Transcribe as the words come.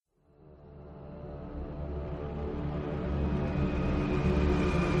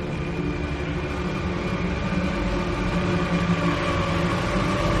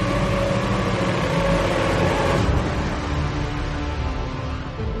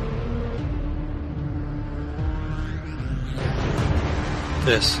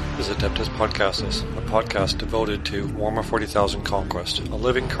This is Adeptus Podcastus, a podcast devoted to Warhammer 40,000 Conquest, a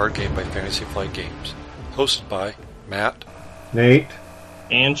living card game by Fantasy Flight Games. Hosted by Matt, Nate,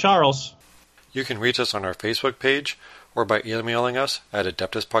 and Charles. You can reach us on our Facebook page or by emailing us at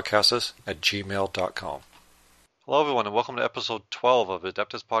adeptuspodcastus@gmail.com. Hello everyone and welcome to episode 12 of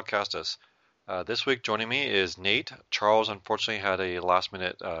Adeptus Podcastus. This week joining me is Nate. Charles unfortunately had a last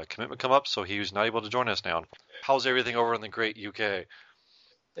minute commitment come up, so he was not able to join us now. How's everything over in the great UK?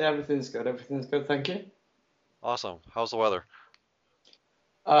 Yeah, everything's good, thank you. Awesome. How's the weather?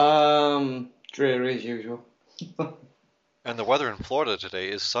 Dreary as usual. And the weather in Florida today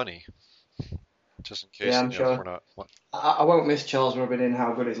is sunny. Just in case Yeah, I'm sure. we're not... I won't miss Charles rubbing in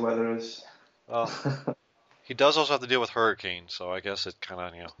how good his weather is. Well, he does also have to deal with hurricanes, so I guess it kind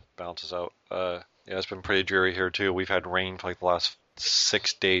of balances out. Yeah, it's been pretty dreary here too. We've had rain for like the last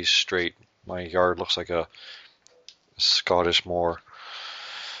 6 days straight. My yard looks like a Scottish moor,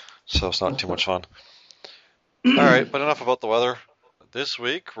 so it's not too much fun. All right, but enough about the weather. This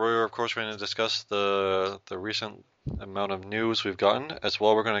week, we're of course going to discuss the recent amount of news we've gotten. As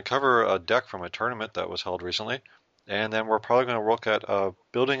well, we're going to cover a deck from a tournament that was held recently, and then we're probably going to look at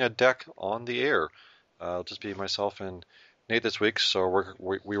building a deck on the air. It'll just be myself and Nate this week. So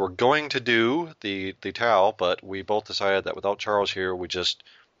we were going to do the Tau, but we both decided that without Charles here, we just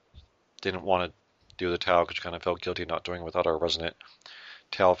didn't want to do the Tau because we kind of felt guilty not doing it without our resident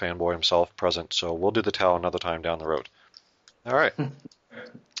Tau fanboy himself present. So we'll do the Tau another time down the road. All right.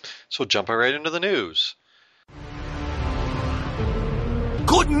 So jumping right into the news.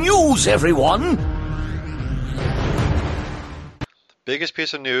 Good news, everyone! The biggest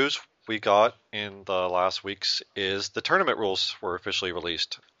piece of news we got in the last weeks is the tournament rules were officially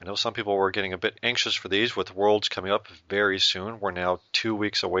released. I know some people were getting a bit anxious for these with Worlds coming up very soon. We're now 2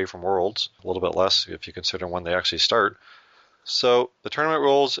 weeks away from Worlds, a little bit less if you consider when they actually start. So the tournament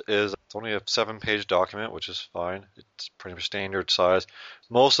rules it's only a 7-page document, which is fine. It's pretty much standard size.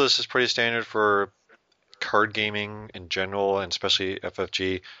 Most of this is pretty standard for card gaming in general, and especially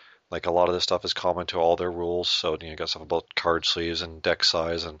FFG. Like a lot of this stuff is common to all their rules. So you got stuff about card sleeves and deck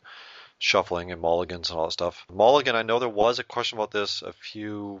size and shuffling and mulligans and all that stuff. Mulligan, I know there was a question about this a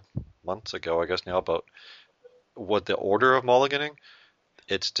few months ago, I guess now, about what the order of mulliganing.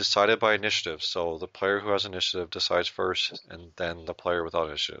 It's decided by initiative, so the player who has initiative decides first, and then the player without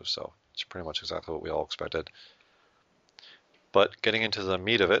initiative, so it's pretty much exactly what we all expected. But getting into the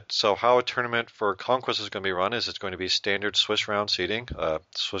meat of it, so how a tournament for Conquest is going to be run is it's going to be standard Swiss round seeding.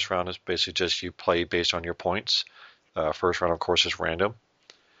 Swiss round is basically just you play based on your points. First round, of course, is random.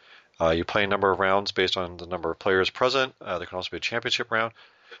 You play a number of rounds based on the number of players present. There can also be a championship round.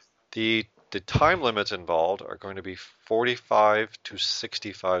 The time limits involved are going to be 45 to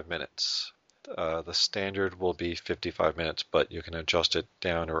 65 minutes. The standard will be 55 minutes, but you can adjust it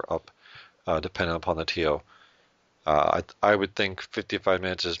down or up depending upon the TO. I would think 55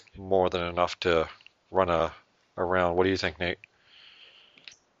 minutes is more than enough to run a round. What do you think, Nate?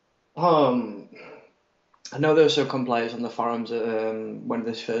 I know there were some complaints on the forums when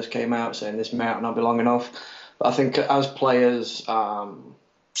this first came out saying this may not be long enough, but I think as players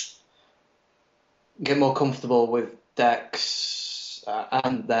get more comfortable with decks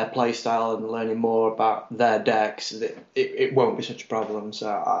and their playstyle and learning more about their decks, it won't be such a problem. So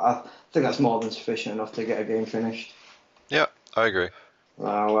I think that's more than sufficient enough to get a game finished. Yeah, I agree.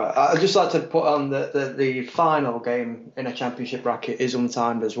 I'd just like to put on the final game in a championship bracket is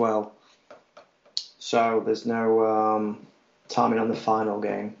untimed as well. So there's no timing on the final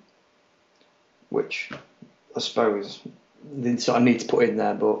game, which I suppose they sort of need to put in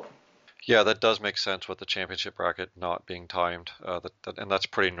there, but... Yeah, that does make sense with the championship bracket not being timed, and that's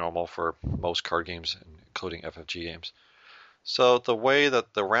pretty normal for most card games, including FFG games. So the way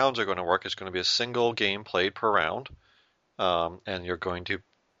that the rounds are going to work is going to be a single game played per round, and you're going to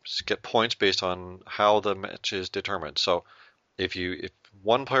get points based on how the match is determined. So if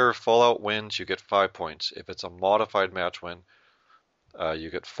one player full out wins, you get 5 points. If it's a modified match win, you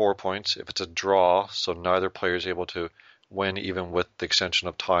get 4 points. If it's a draw, so neither player is able to win even with the extension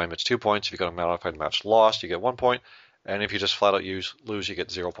of time, it's 2 points. If you got a modified match lost, you get 1 point. And if you just flat out lose, you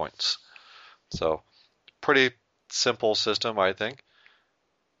get 0 points. So pretty simple system, I think.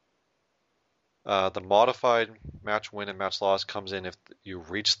 The modified match win and match loss comes in if you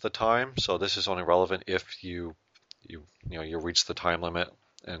reach the time. So this is only relevant if you reach the time limit.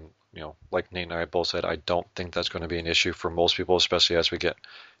 And like Nate and I both said, I don't think that's going to be an issue for most people, especially as we get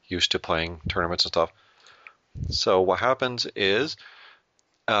used to playing tournaments and stuff. So what happens is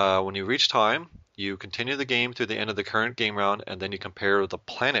when you reach time, you continue the game through the end of the current game round, and then you compare the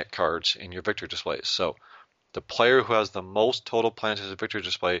planet cards in your victory displays. So the player who has the most total planets of victory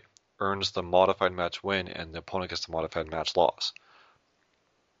display earns the modified match win, and the opponent gets the modified match loss.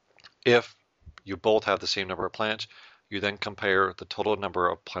 If you both have the same number of planets, you then compare the total number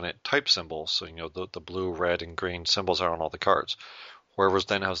of planet type symbols. So, the blue, red, and green symbols are on all the cards. Whoever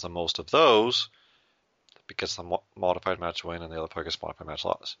then has the most of those gets the modified match win, and the other player gets modified match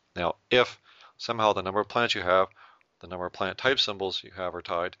loss. Now, if somehow the number of planets you have, the number of planet type symbols you have are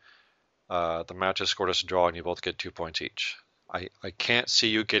tied, the match is scored as a draw, and you both get 2 points each. I can't see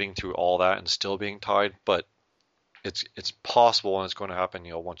you getting through all that and still being tied, but it's possible, and it's going to happen,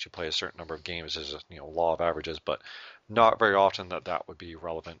 once you play a certain number of games. There's a law of averages, but not very often that would be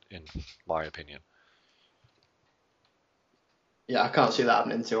relevant, in my opinion. Yeah, I can't see that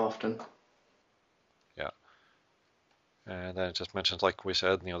happening too often. Yeah. And then it just mentions, like we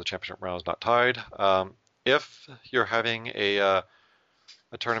said, the championship round is not tied. If you're having a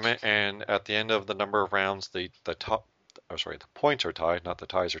tournament, and at the end of the number of rounds, the points are tied, not the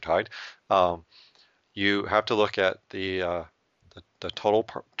ties are tied. You have to look at the total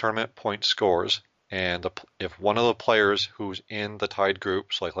tournament point scores, and if one of the players who's in the tied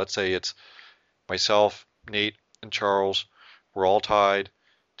group, so like let's say it's myself, Nate, and Charles, we're all tied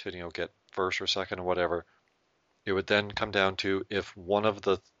to get first or second or whatever, it would then come down to if one of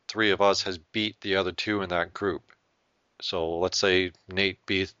the three of us has beat the other two in that group. So let's say Nate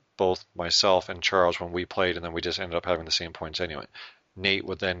beat both myself and Charles when we played, and then we just ended up having the same points anyway. Nate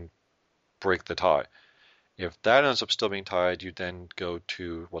would then break the tie. If that ends up still being tied, you then go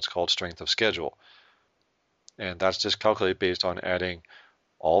to what's called strength of schedule. And that's just calculated based on adding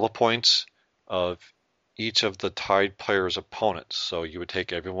all the points of each of the tied players' opponents. So you would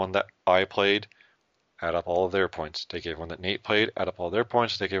take everyone that I played, add up all of their points. Take everyone that Nate played, add up all their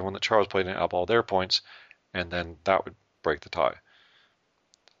points. Take everyone that Charles played, and add up all their points. And then that would break the tie.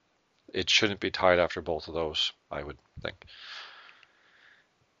 It shouldn't be tied after both of those, I would think.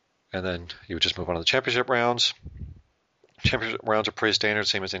 And then you would just move on to the championship rounds. Championship rounds are pretty standard,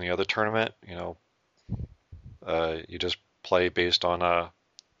 same as any other tournament. You just play based on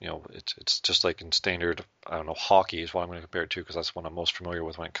it's just like in standard, hockey is what I'm going to compare it to, because that's what I'm most familiar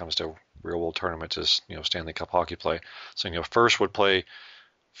with when it comes to real world tournaments is, Stanley Cup hockey play. So, first would play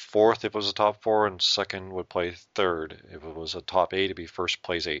fourth if it was a top four, and second would play third. If it was a top eight, it'd be first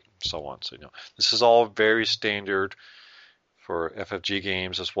plays eight, and so on. So, this is all very standard for FFG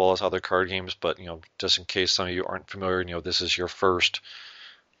games as well as other card games, but, just in case some of you aren't familiar, this is your first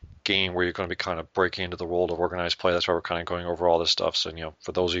game where you're going to be kind of breaking into the world of organized play. That's why we're kind of going over all this stuff. So,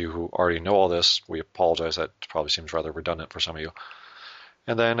 for those of you who already know all this, we apologize. That probably seems rather redundant for some of you.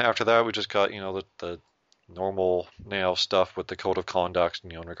 And then after that, we just got, the normal now stuff with the code of conduct,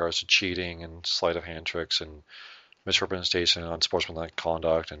 in regards to cheating and sleight of hand tricks and misrepresentation, unsportsmanlike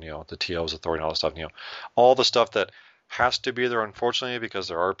conduct, and, the TO's authority and all that stuff. All the stuff that has to be there, unfortunately, because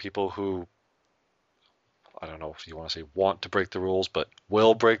there are people who, I don't know if you want to say want to break the rules, but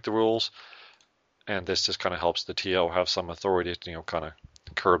will break the rules. And this just kind of helps the TO have some authority to, kind of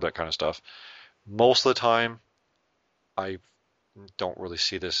curb that kind of stuff. Most of the time, I don't really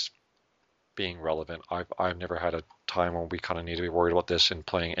see this being relevant. I've never had a time when we kind of need to be worried about this in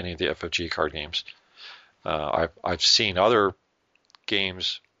playing any of the FFG card games. I've seen other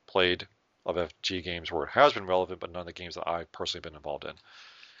games played of FFG games where it has been relevant, but none of the games that I've personally been involved in.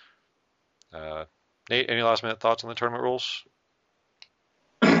 Nate, any last minute thoughts on the tournament rules?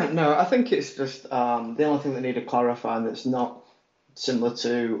 No, I think it's just the only thing that needed clarifying that's not similar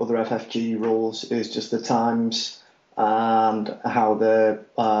to other FFG rules is just the times and how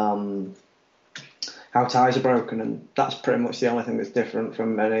ties are broken, and that's pretty much the only thing that's different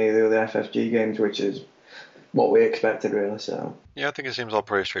from any of the other FFG games, which is what we expected, really. So yeah, I think it seems all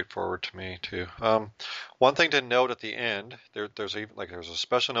pretty straightforward to me too. One thing to note at the end, there's a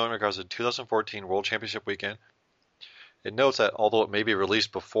special note in regards to the 2014 World Championship weekend. It notes that although it may be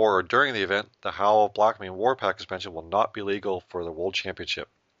released before or during the event, the Howl of Blackmane Warpack expansion will not be legal for the World Championship.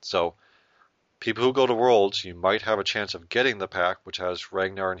 So people who go to Worlds, you might have a chance of getting the pack, which has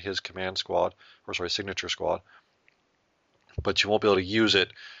Ragnar and his signature squad, but you won't be able to use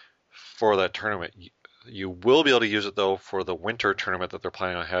it for that tournament. You will be able to use it, though, for the winter tournament that they're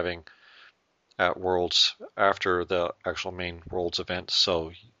planning on having at Worlds after the actual main Worlds event,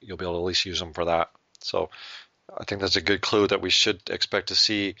 so you'll be able to at least use them for that. So I think that's a good clue that we should expect to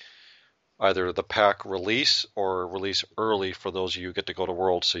see either the pack release or release early for those of you who get to go to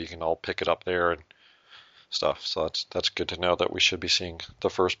Worlds, so you can all pick it up there and stuff. So that's good to know that we should be seeing the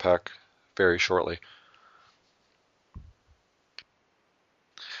first pack very shortly.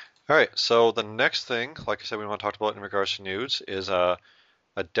 All right, so the next thing, like I said, we want to talk about in regards to news is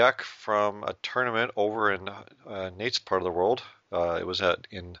a deck from a tournament over in Nate's part of the world. It was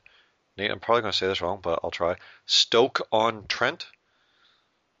in Nate. I'm probably going to say this wrong, but I'll try. Stoke-on-Trent.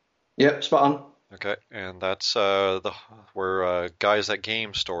 Yep, spot on. Okay, and that's where Guys That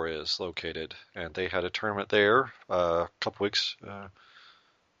Game store is located, and they had a tournament there a couple weeks.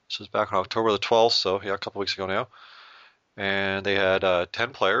 This was back on October the 12th, so yeah, a couple weeks ago now. And they had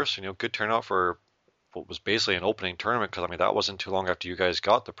 10 players. Good turnout for what was basically an opening tournament, because I mean that wasn't too long after you guys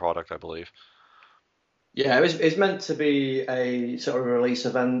got the product, I believe. Yeah, it's meant to be a sort of release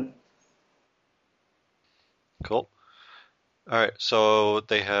event. Cool. All right, so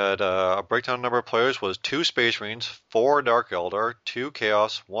they had a breakdown number of players was 2 Space Marines, 4 Dark Eldar, 2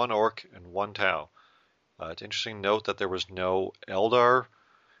 Chaos, 1 Orc, and 1 Tau. It's interesting to note that there was no Eldar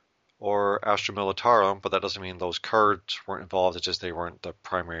or Astra Militarum, but that doesn't mean those cards weren't involved. It's just they weren't the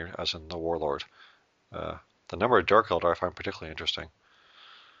primary, as in the Warlord. The number of Dark Eldar I find particularly interesting.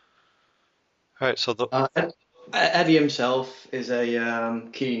 All right, so Eddie himself is a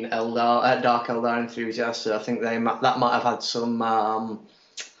keen Dark Eldar enthusiast, so I think that might have had some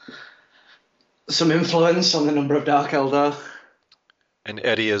influence on the number of Dark Eldar. And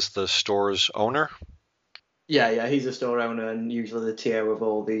Eddie is the store's owner? Yeah, he's a store owner and usually the TO of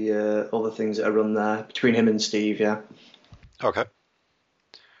all the things that are run there between him and Steve. Yeah. Okay.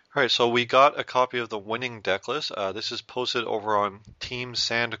 All right, so we got a copy of the winning deck list. This is posted over on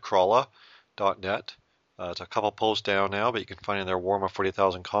teamsandcrawler.net. It's a couple posts down now, but you can find it in their Warhammer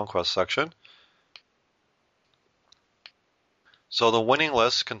 40,000 Conquest section. So the winning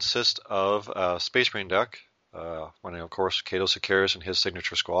list consists of a Space Marine deck, running, of course, Cato Sicarius and his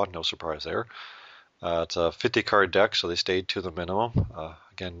signature squad. No surprise there. It's a 50-card deck, so they stayed to the minimum.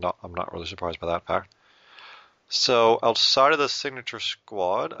 Again, I'm not really surprised by that fact. So outside of the signature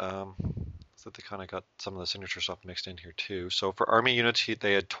squad, so they kind of got some of the signature stuff mixed in here too. So for army units,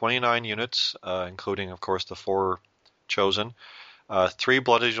 they had 29 units, including, of course, the 4 chosen. 3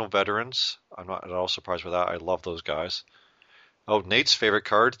 Blood Angel veterans. I'm not at all surprised with that. I love those guys. Oh, Nate's favorite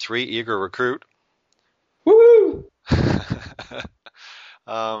card, 3 Eager Recruit. Woo!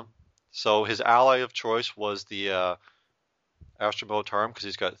 So his ally of choice was the Astra Militarum, because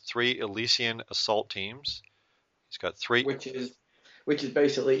he's got 3 Elysian assault teams. He's got 3, which is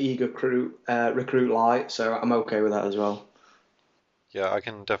basically Eager Recruit Light, so I'm okay with that as well. Yeah, I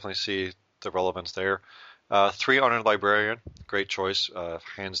can definitely see the relevance there. 3 Honored Librarian, great choice,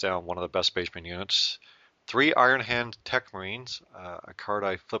 hands down one of the best Space Marine units. 3 Iron Hand Tech Marines, a card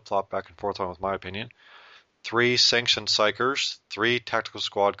I flip-flop back and forth on with my opinion. 3 Sanctioned Psychers, 3 Tactical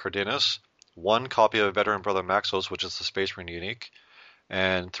Squad Cardenas, 1 copy of Veteran Brother Maxos, which is the Space Marine unique,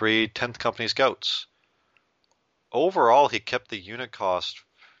 and 3 10th Company Scouts. Overall, he kept the unit cost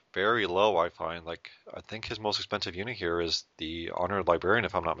very low, I find. I think his most expensive unit here is the Honored Librarian,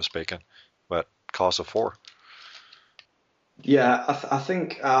 if I'm not mistaken, but cost of 4. Yeah, I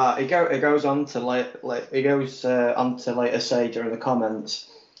think it goes on to later say during the comments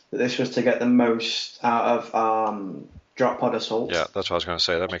that this was to get the most out of Drop Pod Assault. Yeah, that's what I was going to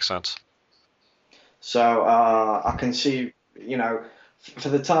say. That makes sense. So I can see, for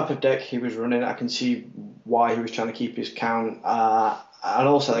the type of deck he was running, I can see why he was trying to keep his count. And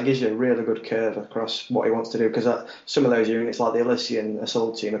also that gives you a really good curve across what he wants to do, because some of those units, like the Elysian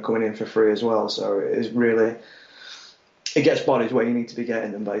Assault team, are coming in for free as well. So it gets bodies where you need to be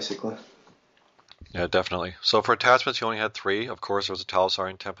getting them, basically. Yeah, definitely. So for attachments, he only had 3. Of course, there was a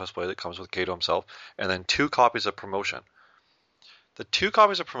Talisarian Tempest Blade that comes with Cato himself, and then 2 copies of Promotion. The 2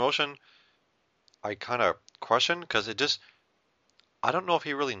 copies of Promotion, I kind of question, because I don't know if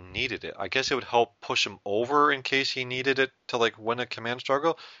he really needed it. I guess it would help push him over in case he needed it to win a command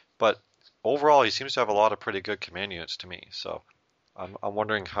struggle, but overall, he seems to have a lot of pretty good command units to me. So I'm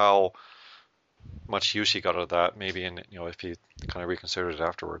wondering how much use he got out of that, maybe if he kind of reconsidered it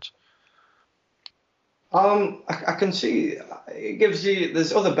afterwards. I can see it gives you.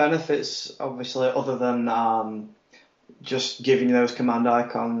 There's other benefits, obviously, other than just giving you those command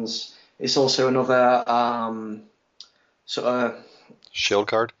icons. It's also another sort of shield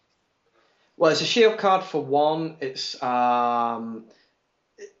card. Well, it's a shield card for one. It's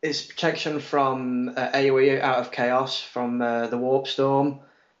protection from AoE out of chaos from the Warp Storm.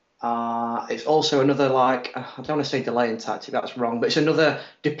 It's also another, I don't want to say delaying tactic, that's wrong, but it's another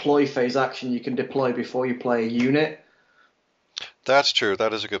deploy phase action you can deploy before you play a unit. That's true.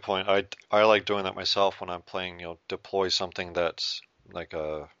 That is a good point. I like doing that myself when I'm playing, deploy something that's like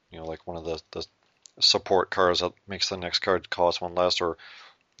one of the support cards that makes the next card cost 1 less, or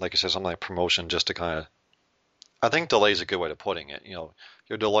like you said, something like Promotion, just to kind of, I think delay is a good way of putting it.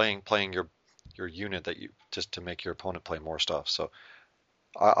 You're delaying playing your unit just to make your opponent play more stuff. So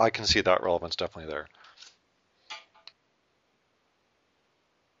I can see that relevance definitely there.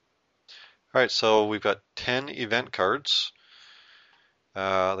 All right, so we've got 10 event cards.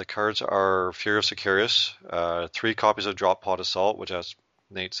 The cards are Fury of Sicarius, 3 copies of Drop Pod Assault, which, as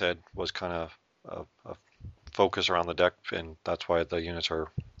Nate said, was kind of a focus around the deck, and that's why the units are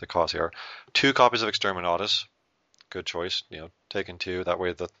the cost they are. 2 copies of Exterminatus, good choice. Taking 2, that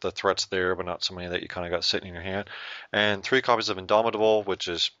way the threat's there, but not so many that you kind of got sitting in your hand. And 3 copies of Indomitable, which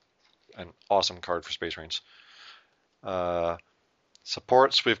is an awesome card for Space Marines.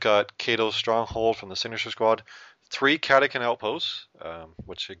 Supports, we've got Kato's Stronghold from the Signature Squad, 3 Catachan Outposts,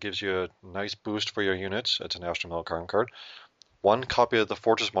 which gives you a nice boost for your units. It's an Astral Militarum card. 1 copy of the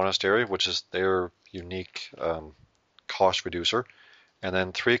Fortress Monastery, which is their unique cost reducer. And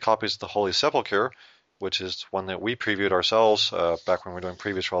then 3 copies of the Holy Sepulchre, which is one that we previewed ourselves back when we were doing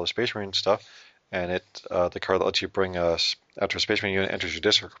previews for all the Space Marine stuff. And the card that lets you bring after a Space Marine unit enters your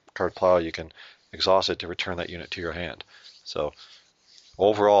discard pile, you can exhaust it to return that unit to your hand. So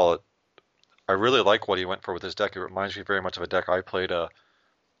overall, I really like what he went for with this deck. It reminds me very much of a deck I played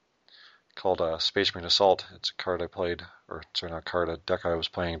called Space Marine Assault. It's a card I played, or sorry, not a card, a deck I was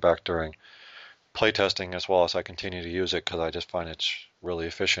playing back during playtesting, as well as I continue to use it because I just find it's really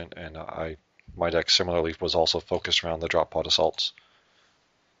efficient, and my deck similarly was also focused around the Drop Pod Assaults.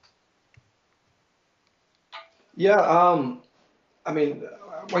 Yeah, I mean,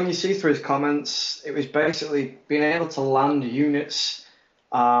 when you see through his comments, it was basically being able to land units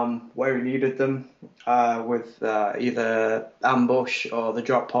where he needed them with either ambush or the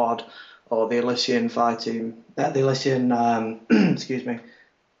drop pod or the Elysian fire team, the Elysian, excuse me,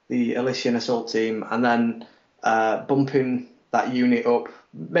 the Elysian assault team, and then bumping that unit up.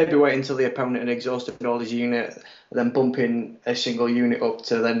 Maybe wait until the opponent had exhausted all his unit, and then bumping a single unit up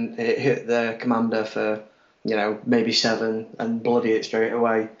to then hit the commander for, maybe 7 and bloody it straight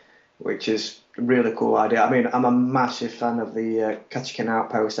away, which is a really cool idea. I mean, I'm a massive fan of the Catachan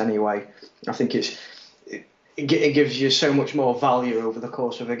Outpost anyway. I think it gives you so much more value over the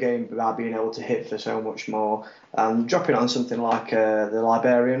course of a game by being able to hit for so much more. Dropping it on something like the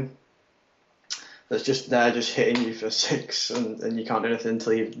Librarian, that's just there, just hitting you for 6, and you can't do anything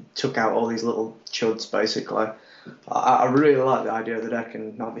until you've took out all these little chuds, basically. I really like the idea of the deck,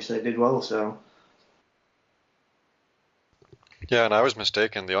 and obviously it did well, so... Yeah, and I was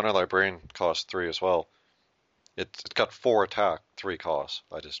mistaken. The Honor Librarian costs 3 as well. It's got 4 attack, 3 costs.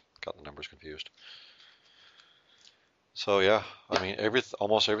 I just got the numbers confused. So yeah, I mean,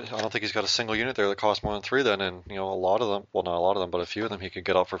 almost every. I don't think he's got a single unit there that costs more than 3. Then, and a lot of them. Well, not a lot of them, but a few of them he could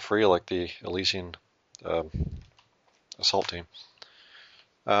get out for free, like the Elysian assault team.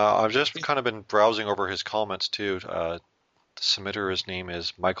 I've just kind of been browsing over his comments too. The submitter, his name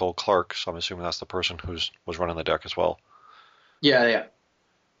is Michael Clark, so I'm assuming that's the person was running the deck as well. Yeah.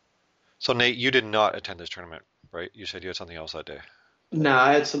 So Nate, you did not attend this tournament, right? You said you had something else that day. No,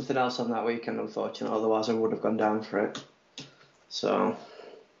 I had something else on that weekend, unfortunately. Otherwise, I would have gone down for it. So,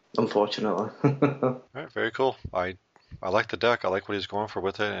 unfortunately. All right, very cool. I like the deck. I like what he's going for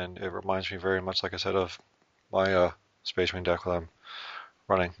with it, and it reminds me very much, like I said, of my Space Marine deck that I'm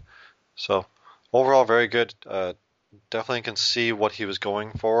running. So, overall, very good. Definitely can see what he was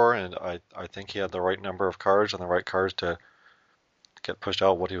going for, and I think he had the right number of cards and the right cards to get pushed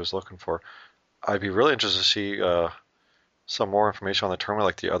out what he was looking for. I'd be really interested to see some more information on the tournament,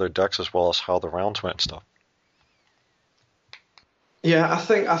 like the other decks, as well as how the rounds went and stuff. Yeah, I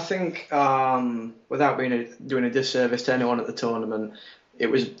think without doing a disservice to anyone at the tournament,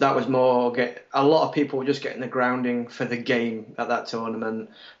 that was more a lot of people were just getting the grounding for the game at that tournament.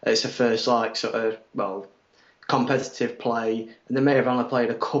 It's the first competitive play, and they may have only played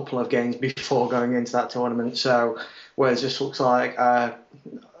a couple of games before going into that tournament. So, whereas this looks like I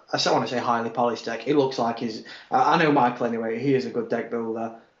don't want to say highly polished deck. It looks like I know Michael anyway. He is a good deck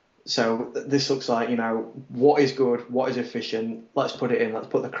builder. So this looks like, what is good, what is efficient. Let's put it in. Let's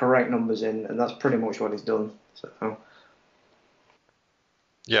put the correct numbers in, and that's pretty much what he's done. So.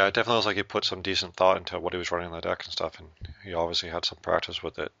 Yeah, it definitely looks like he put some decent thought into what he was running in the deck and stuff, and he obviously had some practice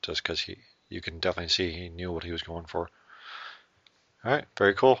with it, just because you can definitely see he knew what he was going for. All right,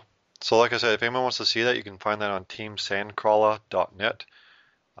 very cool. So like I said, if anyone wants to see that, you can find that on teamsandcrawler.net.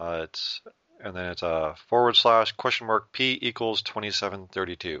 It's / P equals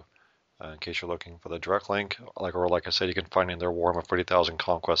 2732. In case you're looking for the direct link, like I said, you can find it in their Warhammer 40,000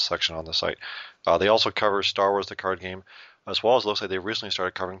 Conquest section on the site. They also cover Star Wars, the card game, as well as it looks like they recently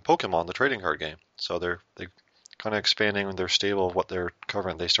started covering Pokemon, the trading card game. So they're kind of expanding their stable of what they're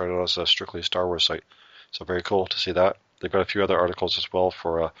covering. They started out as a strictly Star Wars site, so very cool to see that. They've got a few other articles as well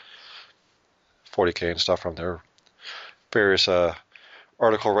for 40K and stuff from their various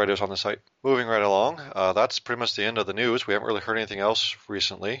article writers on the site. Moving right along, that's pretty much the end of the news. We haven't really heard anything else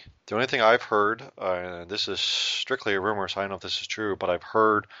recently. The only thing I've heard, this is strictly a rumor, so I don't know if this is true, but I've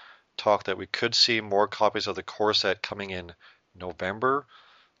heard talk that we could see more copies of the core set coming in November.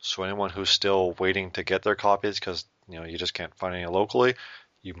 So anyone who's still waiting to get their copies, because you just can't find any locally,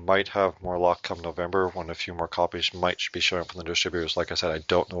 you might have more luck come November when a few more copies might be showing up from the distributors. Like I said, I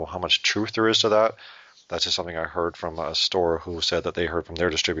don't know how much truth there is to that. That's just something I heard from a store who said that they heard from their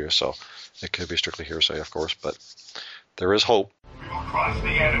distributor, so it could be strictly hearsay, of course, but there is hope. We will crush the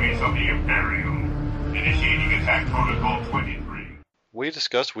enemies of the Imperium. Initiating attack protocol 23. We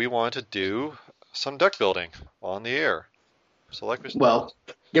discussed we wanted to do some deck building on the air. So like we said, Well,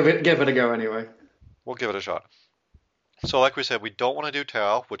 give it a go anyway. We'll give it a shot. So like we said, we don't want to do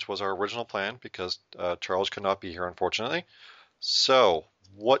Tau, which was our original plan, because Charles could not be here, unfortunately. So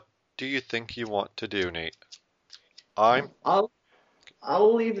what do you think you want to do, Nate? I'll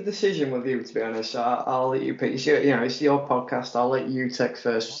leave the decision with you, to be honest. I'll let you pick. It's your podcast. I'll let you take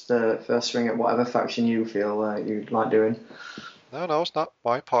first swing at whatever faction you feel you'd like doing. No, it's not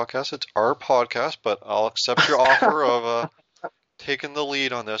my podcast. It's our podcast, but I'll accept your offer of taking the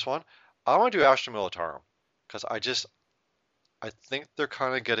lead on this one. I want to do Astra Militarum, because I think they're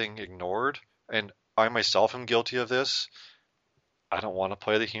kind of getting ignored, and I myself am guilty of this. I don't want to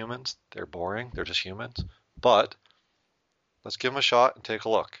play the humans. They're boring. They're just humans. But let's give them a shot and take a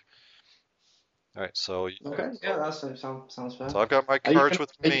look. All right, so... Okay, yeah, that sounds fair. So I've got my cards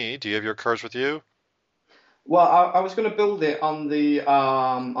with me. Do you have your cards with you? Well, I was going to build it on the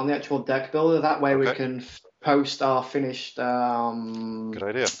actual deck builder. That way we can post our finished... Good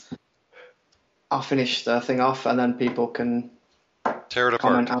idea. Our finished thing off, and then people can... Tear it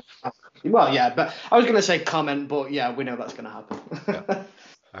apart. Well, yeah, but I was going to say comment, but yeah, we know that's going to happen. Yeah.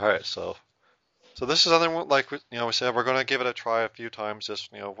 All right, so this is something like we said we're going to give it a try a few times,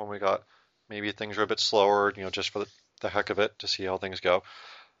 just when we got maybe things are a bit slower, just for the heck of it to see how things go.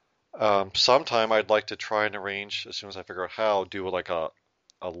 Sometime I'd like to try and arrange, as soon as I figure out how, do like a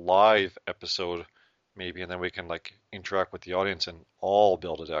live episode maybe, and then we can like interact with the audience and all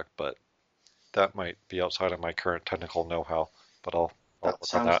build a deck, but that might be outside of my current technical know-how, but I'll that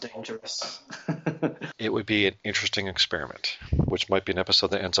sounds dangerous. It would be an interesting experiment, which might be an episode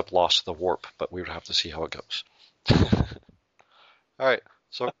that ends up lost to the warp, but we would have to see how it goes. All right,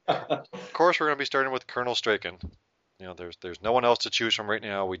 so of course we're going to be starting with Colonel Straken. There's no one else to choose from right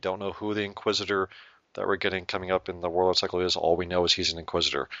now. We don't know who the Inquisitor that we're getting coming up in the Warlord cycle is. All we know is he's an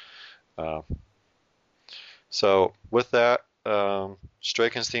Inquisitor. So with that,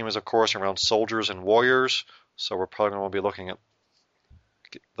 Straken's theme is, of course, around soldiers and warriors. So we're probably going to be looking at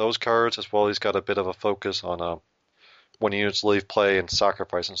those cards, as well. He's got a bit of a focus on when units leave play and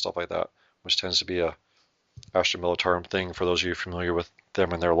sacrifice and stuff like that, which tends to be a Astra Militarum thing for those of you familiar with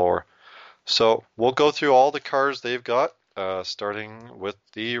them and their lore. So we'll go through all the cards they've got, starting with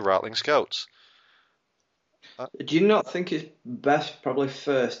the Rattling Scouts. Do you not think it's best probably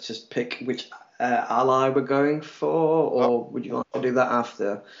first to pick which ally we're going for, or would you like to do that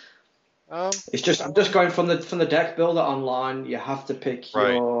after? It's just I'm just going from the deck builder online. You have to pick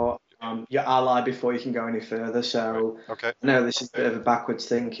your ally before you can go any further. So okay. I know this is a bit of a backwards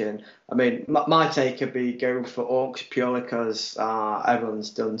thinking. I mean, my take would be go for Orcs purely because everyone's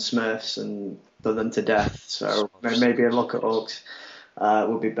done Smurfs and done them to death. So maybe a look at Orcs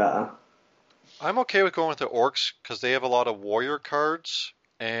would be better. I'm okay with going with the Orcs because they have a lot of warrior cards,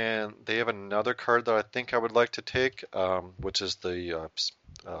 and they have another card that I think I would like to take, which is the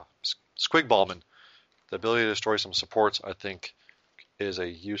Squigballman. The ability to destroy some supports, I think, is a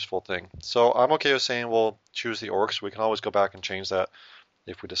useful thing. So I'm okay with saying we'll choose the Orcs. We can always go back and change that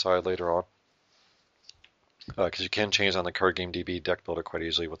if we decide later on. Because you can change on the Card Game DB deck builder quite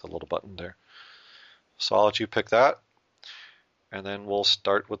easily with a little button there. So I'll let you pick that. And then we'll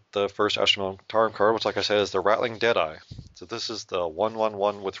start with the first Astra Militarum card, which, like I said, is the Rattling Deadeye. So this is the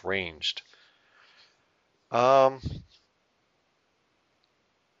 1/1/1 with ranged.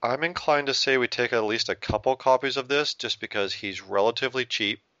 I'm inclined to say we take at least a couple copies of this, just because he's relatively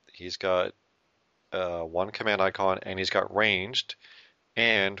cheap. He's got one command icon, and he's got ranged.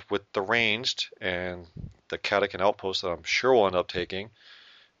 And with the ranged and the Catachan Outpost that I'm sure we'll end up taking,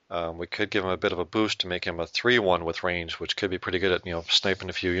 we could give him a bit of a boost to make him a 3/1 with range, which could be pretty good at sniping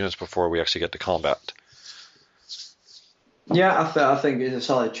a few units before we actually get to combat. Yeah, I think it's a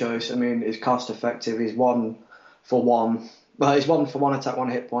solid choice. I mean, it's cost effective. He's 1-for-1. Well, he's 1-for-1 attack,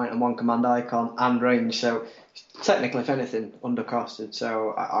 1 hit point, and 1 command icon and range. So technically, if anything, undercosted.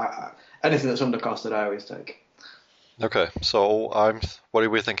 So anything that's undercosted, I always take. Okay, so what are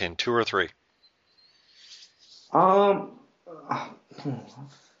we thinking? 2 or 3? I'm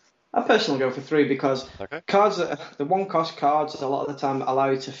I personally go for 3 because Okay. cards, the one-cost cards, a lot of the time allow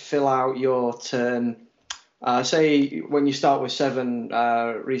you to fill out your turn. Say when you start with 7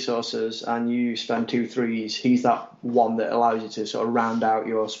 resources and you spend 2 3s, he's that one that allows you to sort of round out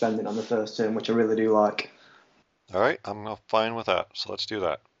your spending on the first turn, which I really do like. All right, I'm fine with that. So let's do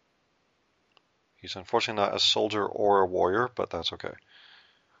that. He's unfortunately not a soldier or a warrior, but that's okay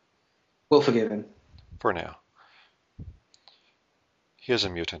We'll forgive him. for now. He is a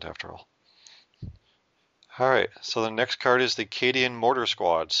mutant after all. Alright, so the next card is the Cadian Mortar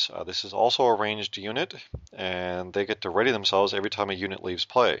Squads. This is also a ranged unit, and they get to ready themselves every time a unit leaves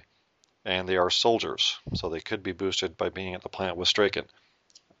play. And they are soldiers, so they could be boosted by being at the planet with Straken.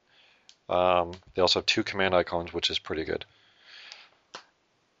 They also have 2 command icons, which is pretty good.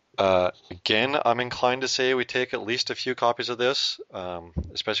 Again, I'm inclined to say we take at least a few copies of this,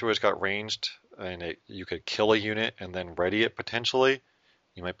 especially where it's got ranged, and you could kill a unit and then ready it potentially.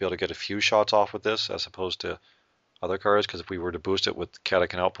 You might be able to get a few shots off with this as opposed to other cards, because if we were to boost it with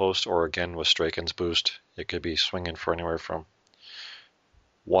Catachan Outpost or again with Straken's boost, it could be swinging for anywhere from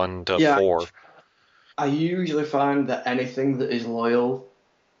 1 to 4. I usually find that anything that is loyal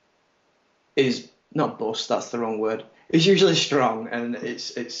is not bust, that's the wrong word. It's usually strong and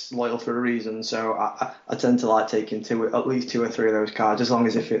it's loyal for a reason, so I tend to like taking at least 2 or 3 of those cards as long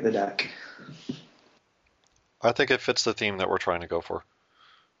as they fit the deck. I think it fits the theme that we're trying to go for.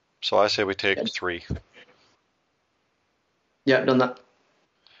 So I say we take 3. Yeah, done that.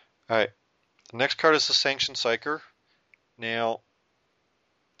 Alright, the next card is the Sanctioned Psyker. Now,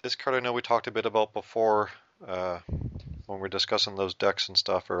 this card I know we talked a bit about before when we were discussing those decks and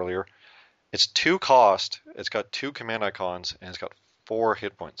stuff earlier. It's 2 cost, it's got 2 command icons, and it's got 4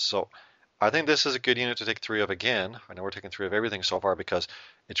 hit points. So I think this is a good unit to take 3 of again. I know we're taking 3 of everything so far because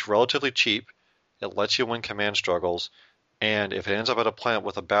it's relatively cheap, it lets you win command struggles, and if it ends up at a planet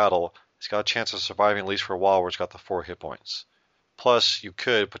with a battle, it's got a chance of surviving at least for a while where it's got the 4 hit points. Plus, you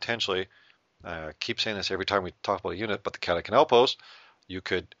could potentially, keep saying this every time we talk about a unit, but the Catachan Outpost, you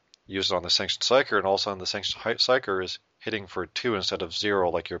could use it on the Sanctioned Psyker, and all of a sudden the Sanctioned Psyker is hitting for 2 instead of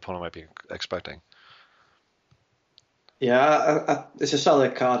 0 like your opponent might be expecting. Yeah, it's a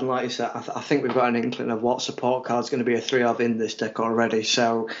solid card, and like you said, I think we've got an inkling of what support card's going to be a 3 of in this deck already,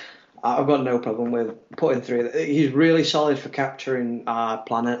 so I've got no problem with putting 3. He's really solid for capturing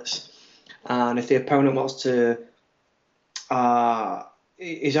planets, and if the opponent wants to,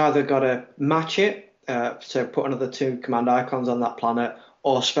 he's either got to match it, so put another 2 command icons on that planet,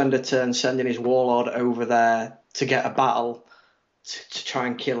 or spend a turn sending his warlord over there to get a battle to try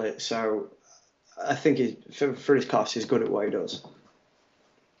and kill it. So I think for his cost, he's good at what he does.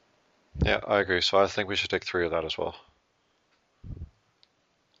 Yeah, I agree. So I think we should take 3 of that as well.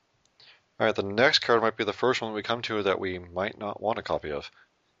 Alright, the next card might be the first one we come to that we might not want a copy of.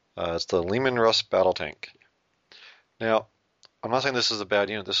 It's the Leman Russ Battle Tank. Now, I'm not saying this is a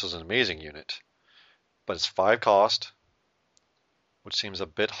bad unit, this is an amazing unit. But it's 5 cost, which seems a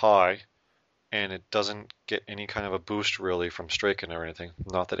bit high, and it doesn't get any kind of a boost really from Straken or anything.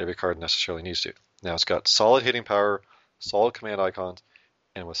 Not that every card necessarily needs to. Now, it's got solid hitting power, solid command icons,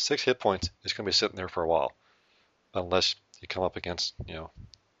 and with 6 hit points, it's going to be sitting there for a while. Unless you come up against,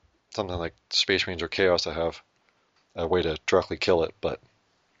 something like Space Marines or Chaos that have a way to directly kill it, but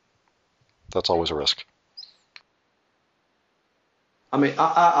that's always a risk. I mean,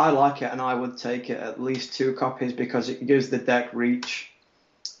 I like it, and I would take it at least 2 copies because it gives the deck reach,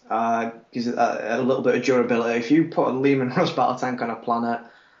 gives it a little bit of durability. If you put a Leman Russ Battle Tank on a planet,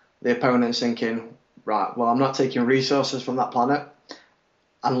 the opponent's thinking, right, well, I'm not taking resources from that planet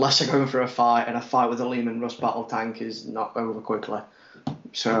unless they're going for a fight, and a fight with a Leman Russ Battle Tank is not over quickly.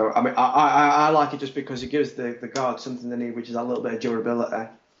 So, I mean, I like it just because it gives the guard something they need, which is a little bit of durability.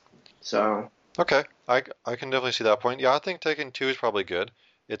 So... Okay, I can definitely see that point. Yeah, I think taking 2 is probably good.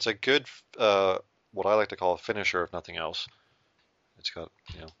 It's a good, what I like to call a finisher, if nothing else. It's got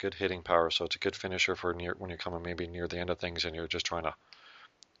good hitting power, so it's a good finisher for when you're coming maybe near the end of things and you're just trying to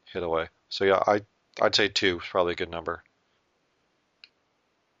hit away. So yeah, I'd say 2 is probably a good number.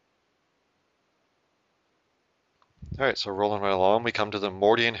 All right, so rolling right along, we come to the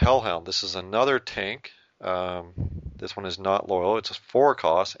Mordian Hellhound. This is another tank. This one is not loyal. It's a 4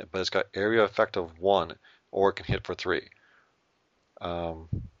 cost, but it's got area effect of 1, or it can hit for 3. I'm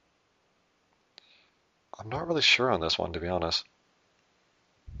not really sure on this one, to be honest.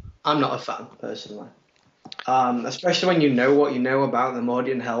 I'm not a fan, personally. Especially when you know what you know about the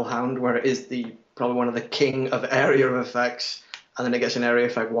Mordian Hellhound, where it is probably one of the king of area effects, and then it gets an area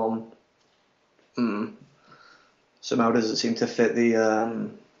effect 1. Somehow doesn't seem to fit the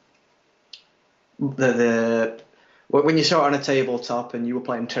when you saw it on a tabletop and you were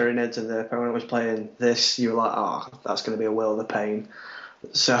playing Tyranids and the opponent was playing this, you were like, oh, that's going to be a world of pain.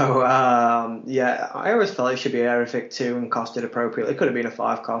 So, yeah, I always felt it should be Area Effect 2 and costed appropriately. It could have been a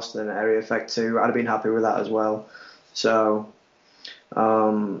 5 cost and Area Effect 2. I'd have been happy with that as well. So,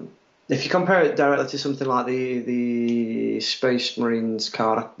 if you compare it directly to something like the Space Marines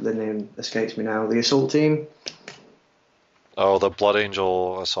card, the name escapes me now, the Assault Team. Oh, the Blood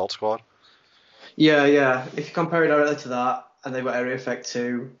Angel Assault Squad? Yeah. If you compare it directly to that, and they've got Area Effect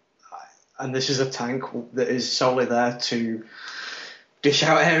 2, and this is a tank that is solely there to dish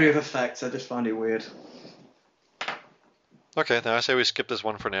out area of effects, I just find it weird. Okay, then I say we skip this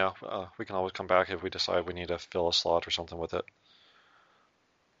one for now. We can always come back if we decide we need to fill a slot or something with it.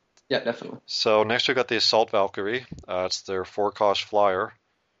 Yeah, definitely. So next we got the Assault Valkyrie. It's their 4-cost flyer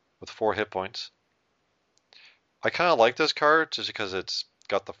with 4 hit points. I kind of like this card just because it's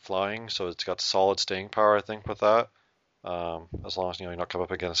got the flying, so it's got solid staying power, I think, with that. As long as you're not come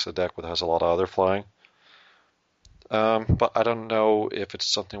up against a deck that has a lot of other flying. But I don't know if it's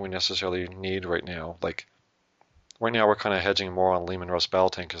something we necessarily need right now. Like, right now we're kind of hedging more on Leman Russ Battle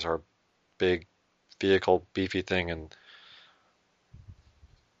Tank as our big vehicle, beefy thing, and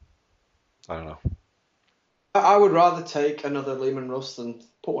I don't know. I would rather take another Lehman Russ than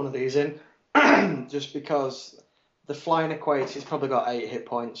put one of these in, just because the flying equate has probably got 8 hit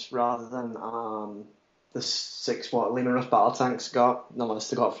points rather than the 6 what Lehman Russ Battle Tank's got, unless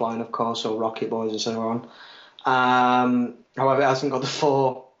they've got flying, of course, or Rocket Boys and so on. However, it hasn't got the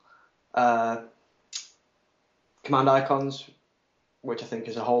 4 command icons, which I think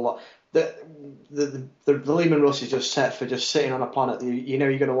is a whole lot. The Lehman Russ is just set for just sitting on a planet that you know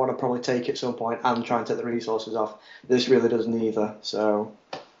you're going to want to probably take at some point and try and take the resources off. This really does neither. So,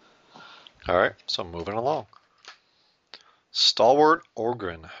 all right, so moving along. Stalwart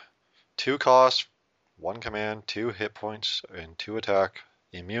Orgrin, 2 cost, 1 command, 2 hit points, and 2 attack,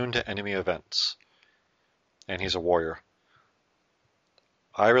 immune to enemy events, and he's a warrior.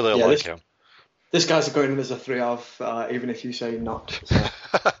 I really like him. This guy's going in as a 3 of, even if you say not. So.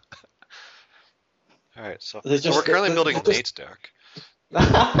 Alright, so we're currently building Nate's deck. No,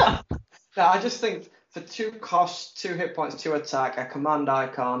 I just think for 2 costs, 2 hit points, 2 attack, a command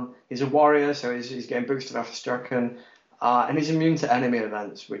icon, he's a warrior, so he's getting boosted after Stricken, and he's immune to enemy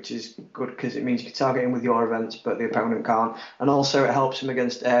events, which is good because it means you can target him with your events, but the opponent can't. And also it helps him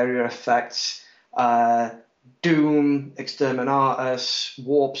against area effects, Doom, Exterminatus,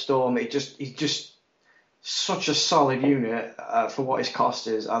 Warp Storm. He's just such a solid unit for what his cost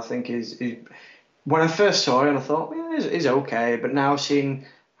is. I think is when I first saw him, I thought, yeah, he's okay. But now seeing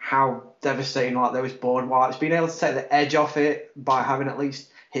how devastating like those board wipes, being able to take the edge off it by having at least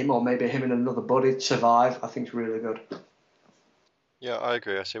him or maybe him and another buddy survive, I think is really good. Yeah, I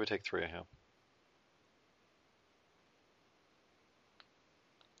agree. I say we take 3 of him.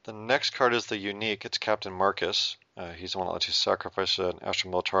 The next card is the unique. It's Captain Marcus. He's the one that lets you sacrifice an Astra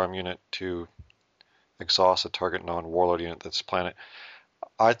Militarum unit to exhaust a target non-warlord unit that's planet.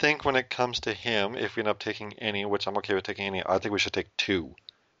 I think when it comes to him, if we end up taking any, which I'm okay with taking any, I think we should take 2.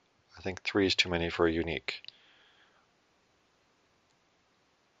 I think 3 is too many for a unique.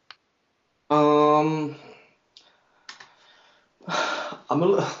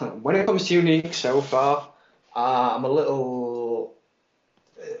 When it comes to unique so far, I'm a little.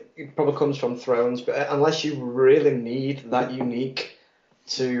 It probably comes from Thrones, but unless you really need that unique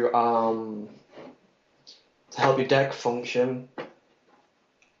to help your deck function,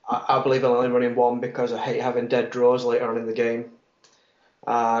 I believe I'm only running 1 because I hate having dead draws later on in the game.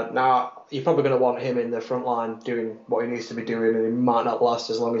 Now, you're probably going to want him in the front line doing what he needs to be doing, and he might not last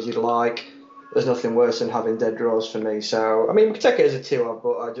as long as you'd like. There's nothing worse than having dead draws for me. So, I mean, we can take it as a 2,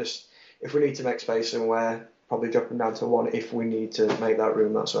 but if we need to make space somewhere, probably drop him down to 1 if we need to make that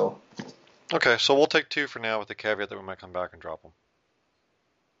room, that's all. Okay, so we'll take 2 for now with the caveat that we might come back and drop them.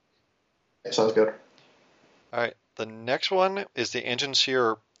 Sounds good. Alright, the next one is the Engine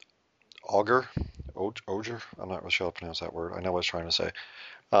Seer Augur. Augur? I'm not really sure how to pronounce that word. I know what I was trying to say.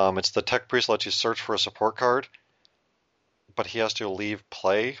 It's the Tech Priest lets you search for a support card, but he has to leave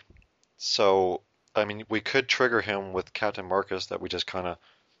play. So, I mean, we could trigger him with Captain Marcus that we just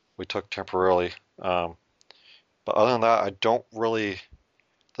we took temporarily. But other than that, I don't really...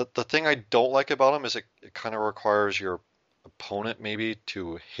 The thing I don't like about him is it kind of requires your opponent maybe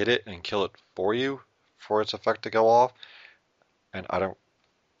to hit it and kill it for you for its effect to go off. And I don't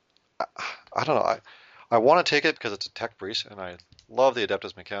know. I want to take it because it's a Tech Priest, and I love the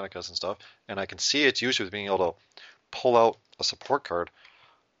Adeptus Mechanicus and stuff, and I can see its use with being able to pull out a support card.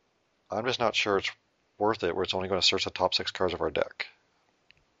 I'm just not sure it's worth it where it's only going to search the top 6 cards of our deck.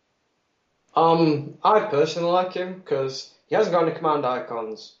 I personally like him because he hasn't got any command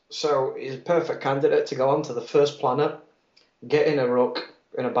icons, so he's a perfect candidate to go onto the first planet, get in a ruck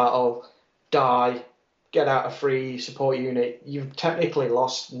in a battle, die, get out a free support unit. You've technically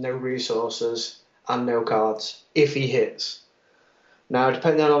lost no resources and no cards if he hits. Now,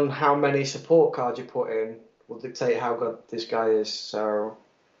 depending on how many support cards you put in, will dictate how good this guy is. So,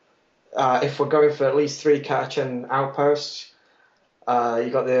 if we're going for at least 3 catch and outposts, you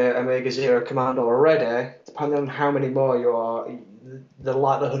got the Omega Zero Commando already. Depending on how many more you are, the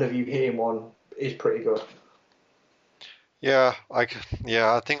likelihood of you hitting one is pretty good. Yeah, I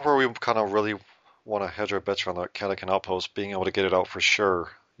think where we kind of really want to hedge our bets on that Calican Outpost, being able to get it out for sure.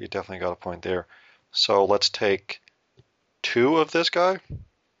 You definitely got a point there. So let's take 2 of this guy.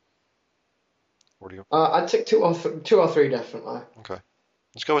 What do you? I'd take 2 or 3 definitely. Okay,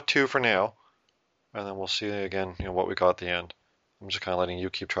 let's go with 2 for now, and then we'll see again. What we got at the end. I'm just kind of letting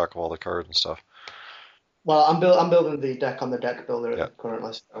you keep track of all the cards and stuff. Well, I'm building the deck on the deck builder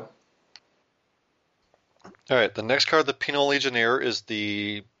currently. So. All right, the next card, the Penal Legionnaire, is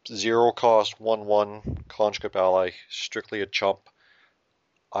the 0-cost 1/1 conscript ally, strictly a chump.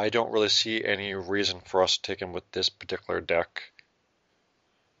 I don't really see any reason for us to take him with this particular deck.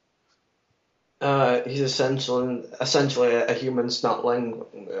 He's essentially a human snotling.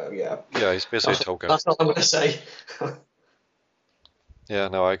 Yeah. Yeah, he's basically a token. That's all I'm going to say. Yeah,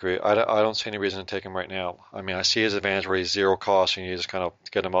 no, I agree. I don't see any reason to take him right now. I mean, I see his advantage where he's 0 cost and you just kind of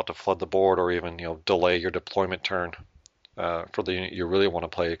get him out to flood the board or even, delay your deployment turn for the unit you really want to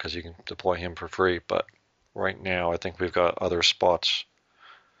play because you can deploy him for free. But right now, I think we've got other spots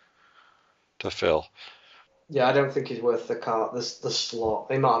to fill. Yeah, I don't think he's worth the card, the slot.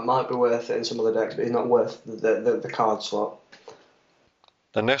 He might be worth it in some other decks, but he's not worth the card slot.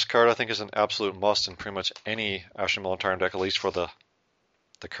 The next card I think is an absolute must in pretty much any Ashen Militarum deck, at least for the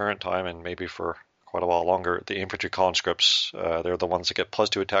current time and maybe for quite a while longer. The Infantry Conscripts, they're the ones that get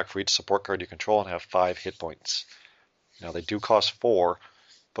 +2 attack for each support card you control and have 5 hit points. Now they do cost 4,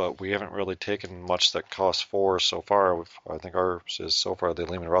 but we haven't really taken much that costs 4 so far. I think ours is so far the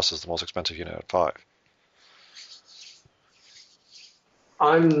Leman Russ is the most expensive unit at 5.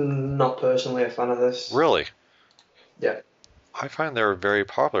 I'm not personally a fan of this. Really? Yeah. I find they're very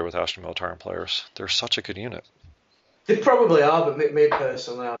popular with Ashen Militarum players. They're such a good unit. They probably are, but me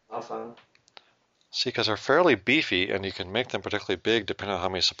personally, I'm not a fan. See, because they're fairly beefy, and you can make them particularly big depending on how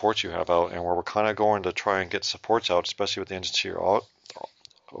many supports you have out, and where we're kind of going to try and get supports out, especially with the Engineer.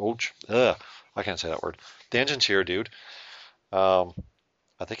 I can't say that word. The Engineer, dude. I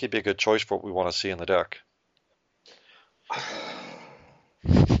think he'd be a good choice for what we want to see in the deck.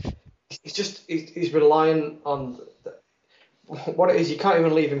 He's relying on what it is. You can't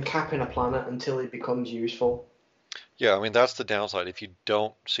even leave him capping a planet until he becomes useful. Yeah, I mean, that's the downside if you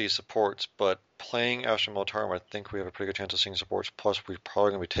don't see supports, but playing Ashen Militarum, I think we have a pretty good chance of seeing supports, plus we're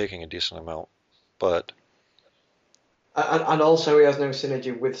probably going to be taking a decent amount, but... And also he has no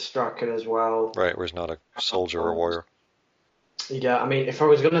synergy with Strachan as well. Right, where he's not a soldier or warrior. Yeah, I mean, if I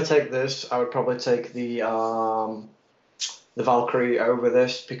was going to take this, I would probably take the Valkyrie over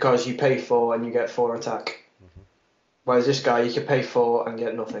this, because you pay 4 and you get 4 attack. Mm-hmm. Whereas this guy, you can pay 4 and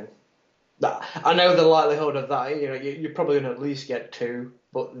get nothing. I know the likelihood of that, you're probably going to at least get 2,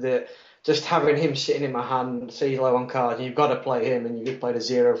 but just having him sitting in my hand, say he's low on cards, you've got to play him, and you've played a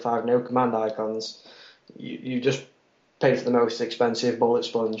 0/5, no command icons, you just pay for the most expensive bullet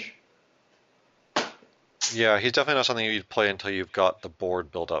sponge. Yeah, he's definitely not something you'd play until you've got the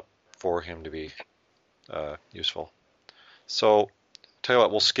board built up for him to be useful. So, tell you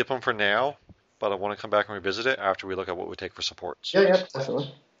what, we'll skip him for now, but I want to come back and revisit it after we look at what we take for supports. Yeah,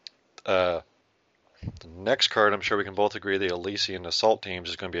 definitely. The next card, I'm sure we can both agree, the Elysian Assault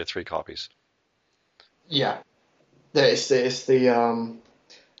Teams is going to be a 3 copies. Yeah. It's the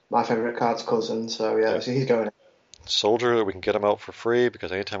my favourite card's cousin, so yeah, so he's going. Soldier, we can get him out for free,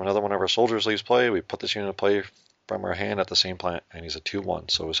 because anytime another one of our soldiers leaves play, we put this unit in play from our hand at the same planet, and he's a 2/1.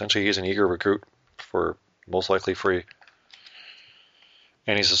 So essentially he's an eager recruit for most likely free.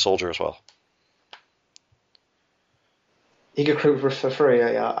 And he's a soldier as well. Eager recruit for free,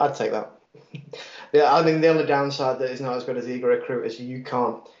 yeah, I'd take that. Yeah, I mean, the only downside that is not as good as Eager recruit is you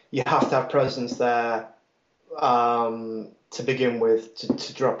have to have presence there to begin with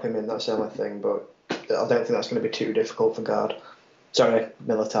to drop him in, that's the only thing, but I don't think that's going to be too difficult for Guard. Sorry,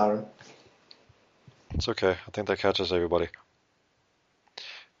 Militarum. It's okay, I think that catches everybody.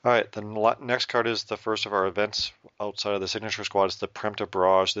 Alright, the next card is the first of our events outside of the Signature Squad. It's the Preemptive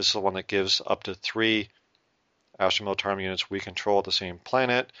Barrage. This is the one that gives up to 3 Ashen Militarum units we control at the same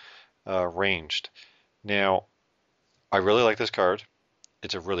planet, ranged. Now, I really like this card.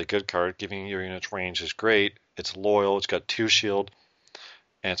 it's a really good card. Giving your units range is great. It's loyal. It's got 2 shield,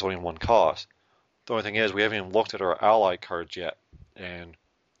 and it's only 1 cost. The only thing is, we haven't even looked at our ally cards yet, and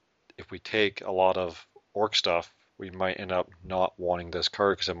if we take a lot of orc stuff, we might end up not wanting this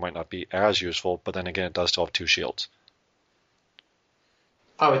card because it might not be as useful, but then again, it does still have 2 shields.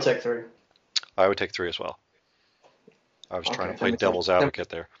 I would take 3. I would take 3 as well. I was trying to play let me devil's think. advocate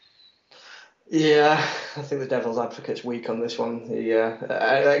there. Yeah, I think the devil's advocate's weak on this one.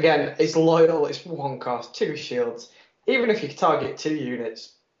 Again, it's loyal, it's 1 cost, 2 shields. Even if you target 2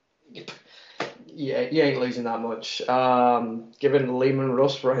 units, yeah, you ain't losing that much. Given Lehman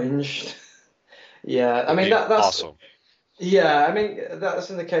Russ range, yeah, I mean that's awesome. Yeah, I mean that's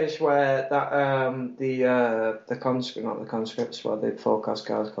in the case where that the conscript, not the conscripts, what the forecast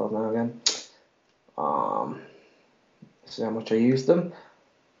cards called now again. See how much I use them.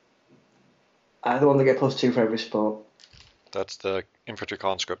 The one that get +2 for every sport. That's the infantry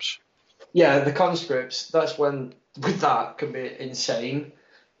conscripts. Yeah, the conscripts. That's when with that can be insane,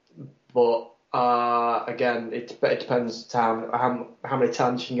 but again, it depends how many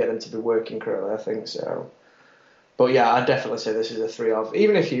times you can get them to be working correctly. I think so. But yeah, I'd definitely say this is a 3 of.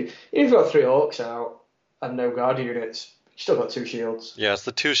 Even if you've got 3 orcs out and no guard units, you still got 2 shields. Yeah, it's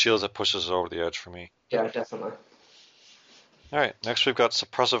the 2 shields that pushes it over the edge for me. Yeah, definitely. Alright, next we've got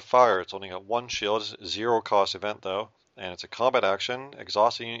Suppressive Fire. It's only got 1 shield, it's a 0 cost event though, and it's a combat action.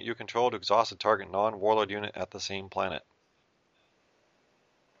 Exhaust a unit you control to exhaust a target non-warlord unit at the same planet.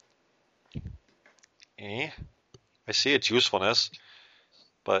 I see its usefulness,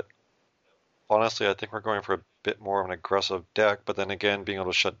 but honestly I think we're going for a bit more of an aggressive deck, but then again, being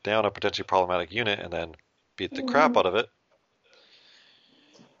able to shut down a potentially problematic unit and then beat the crap out of it.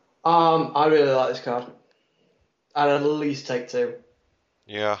 I really like this card. I'd at least take 2.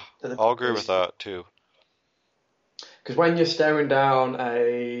 Yeah, I'll agree with that too. Because when you're staring down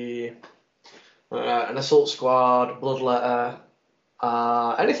an assault squad, bloodletter,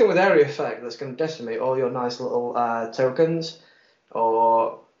 anything with area effect that's going to decimate all your nice little tokens,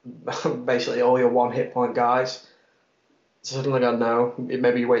 or basically all your 1 hit point guys, suddenly go, no,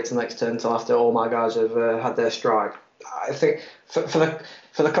 maybe you wait till next turn till after all my guys have had their strike. I think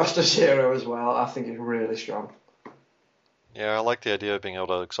for the cost of 0 as well, I think it's really strong. Yeah, I like the idea of being able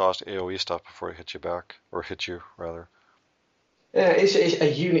to exhaust AoE stuff before it hits you back, or hit you rather. Yeah, it's a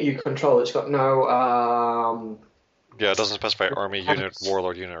unit you control. It's got no. Yeah, it doesn't specify army unit,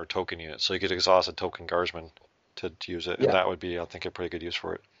 warlord unit, or token unit, so you could exhaust a token guardsman to use it, and that would be, I think, a pretty good use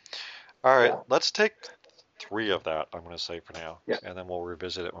for it. All right, let's take 3 of that, I'm going to say for now, and then we'll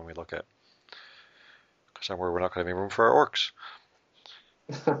revisit it when we look at, because I'm worried we're not going to have any room for our orcs.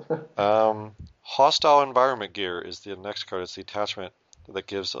 Hostile Environment Gear is the next card. It's the attachment that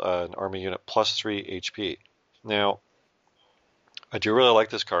gives an army unit +3 HP. Now, I do really like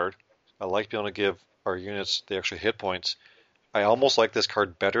this card. I like being able to give our units the extra hit points. I almost like this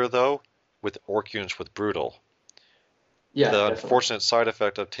card better, though, with orc units with Brutal. Yeah, the definitely. Unfortunate side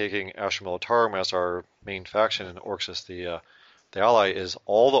effect of taking Asher Militarum as our main faction and orcs as the ally is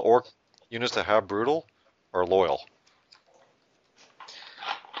all the orc units that have Brutal are loyal.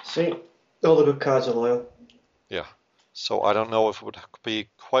 See, all the good cards are loyal. Yeah. So I don't know if it would be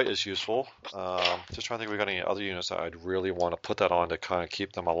quite as useful. Just trying to think if we got any other units that I'd really want to put that on to kind of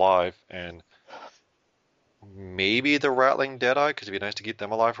keep them alive. And maybe the Rattling Deadeye, because it'd be nice to keep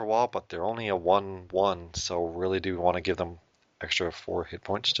them alive for a while, but they're only a 1/1, so really do we want to give them extra 4 hit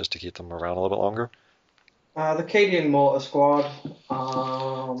points just to keep them around a little bit longer? The Cadian Mortar Squad.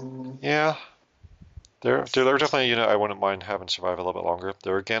 Yeah. They're definitely a unit I wouldn't mind having survive a little bit longer.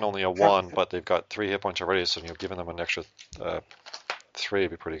 They're again only a 1, but they've got 3 hit points already, so giving them an extra 3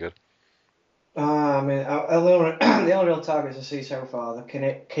 would be pretty good. I mean, the only real targets I see so far, the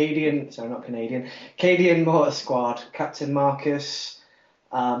Cadian Mortar Squad, Captain Marcus,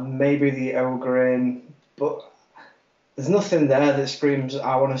 maybe the Ogrin, but there's nothing there that screams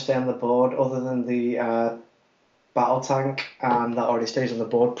I want to stay on the board other than the battle tank, and that already stays on the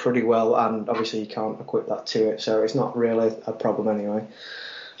board pretty well, and obviously you can't equip that to it, so it's not really a problem anyway.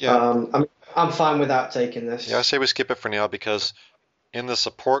 Yeah. I'm fine without taking this. Yeah, I say we skip it for now because in the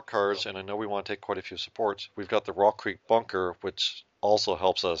support cards, and I know we want to take quite a few supports, we've got the Rock Creek Bunker, which also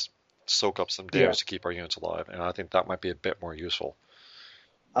helps us soak up some damage to keep our units alive, and I think that might be a bit more useful.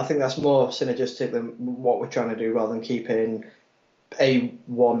 I think that's more synergistic than what we're trying to do, rather than keeping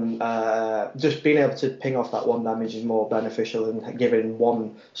just being able to ping off that 1 damage is more beneficial than giving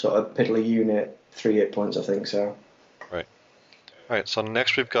one sort of piddly unit 3 hit points, I think so. Right. Alright, so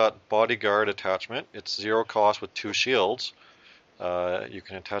next we've got Bodyguard Attachment. It's 0 cost with 2 shields. You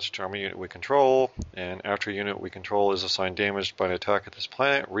can attach it to army unit we control, and after a unit we control is assigned damage by an attack at this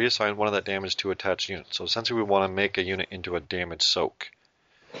planet, reassign one of that damage to attached unit. So essentially we want to make a unit into a damage soak.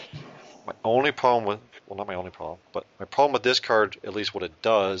 My only problem with, well, not my only problem, but my problem with this card, at least what it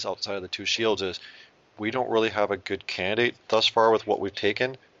does outside of the 2 shields, is we don't really have a good candidate thus far with what we've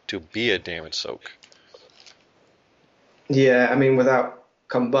taken to be a damage soak. Yeah, I mean, without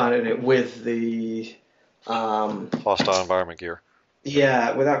combining it with the Hostile environment gear.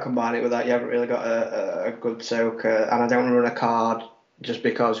 yeah, without combining it with that, you haven't really got a good soak. And I don't want to run a card just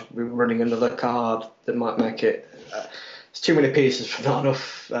because we're running another card that might make it. It's too many pieces for not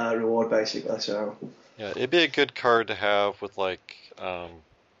enough reward, basically. So Yeah, it'd be a good card to have with like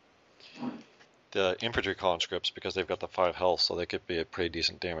the infantry conscripts because they've got the 5 health, so they could be a pretty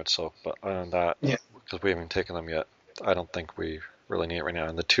decent damage soak. But other than that, yeah, because we haven't taken them yet, I don't think we really need it right now.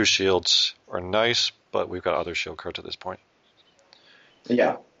 And the 2 shields are nice, but we've got other shield cards at this point.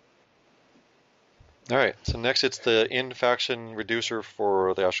 yeah. Alright, so next it's the in-faction reducer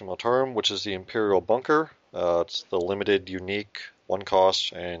for the Ashen Militarum, which is the Imperial Bunker. It's the limited, unique, 1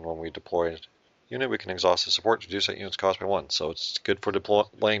 cost, and when we deploy a unit, we can exhaust the support to reduce that unit's cost by 1. So it's good for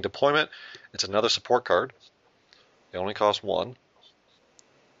laying deployment. It's another support card. They only cost 1.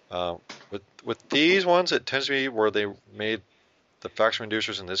 With these ones, it tends to be where they made the faction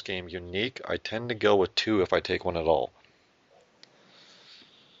reducers in this game unique. I tend to go with 2 if I take 1 at all.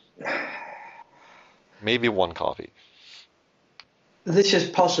 Maybe 1 coffee. This is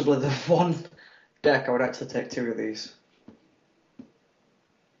possibly the one deck I would actually take 2 of these.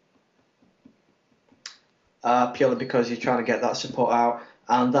 Purely because you're trying to get that support out,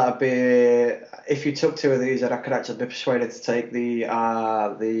 and that'd be if you took 2 of these, I could actually be persuaded to take the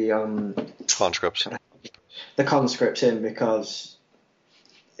Conscripts. The conscripts in because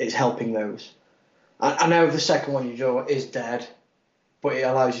it's helping those. I know the second one you draw is dead, but it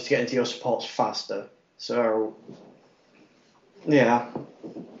allows you to get into your supports faster. So yeah.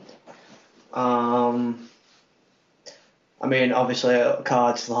 I mean, obviously,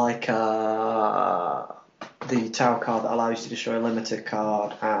 cards like the Tower card that allows you to destroy a limited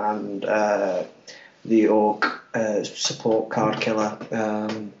card, and the Orc support card killer,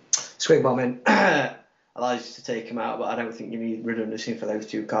 Swing Bombing, allows you to take him out, but I don't think you need redundancy for those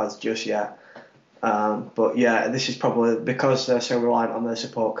 2 cards just yet. But yeah, this is probably, because they're so reliant on their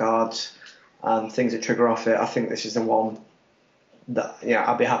support cards and things that trigger off it, I think this is the one that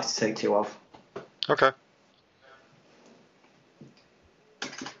I'd be happy to take 2 of. Okay.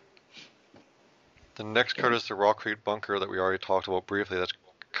 The next card is the Rockcrete Bunker that we already talked about briefly. That's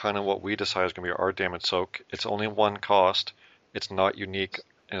kind of what we decided is going to be our damage soak. It's only 1 cost. It's not unique,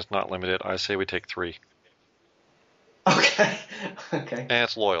 and it's not limited. I say we take 3. Okay. Okay. And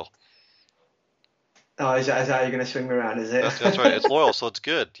it's loyal. Oh, is that how you're going to swing me around, is it? That's right. It's loyal, so it's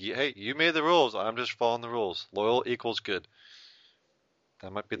good. Hey, you made the rules. I'm just following the rules. Loyal equals good.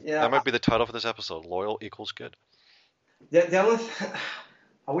 That might be the title for this episode. Loyal equals good. The only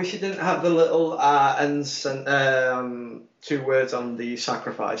I wish you didn't have the little and 2 words on the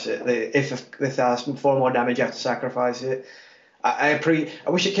sacrifice it. If there's 4 more damage, you have to sacrifice it. I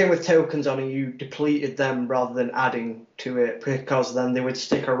wish it came with tokens on and you depleted them rather than adding to it, because then they would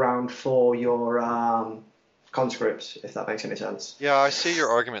stick around for your conscripts, if that makes any sense. Yeah, I see your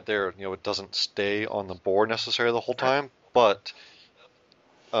argument there. It doesn't stay on the board necessarily the whole time, but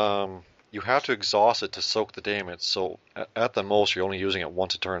you have to exhaust it to soak the damage. So at the most, you're only using it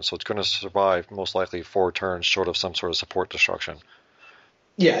once a turn, so it's going to survive most likely 4 turns short of some sort of support destruction.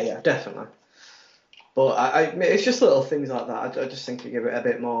 Yeah, definitely. But it's just little things like that. I just think you give it a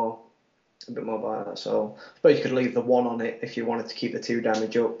bit more by that. So, but you could leave the 1 on it if you wanted to keep the 2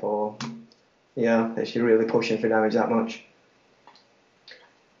 damage up, or if you're really pushing for damage that much.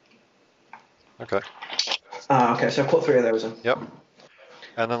 Okay. Okay, so put 3 of those in. Yep.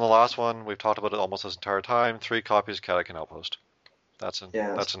 And then the last one, we've talked about it almost this entire time. 3 copies of Catachan Outpost. That's a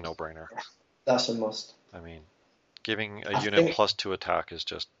no-brainer. That's a must. I mean, giving a unit plus 2 attack is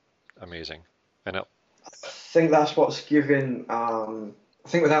just amazing. I know. I think that's what's giving. I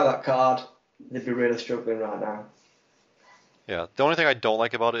think without that card, they'd be really struggling right now. Yeah, the only thing I don't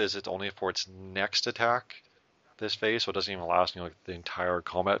like about it is it's only for its next attack this phase, so it doesn't even last the entire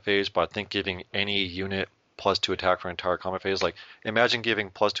combat phase. But I think giving any unit plus 2 attack for an entire combat phase, like imagine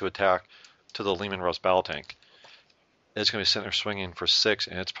giving plus 2 attack to the Leman Russ battle tank. It's going to be sitting there swinging for 6,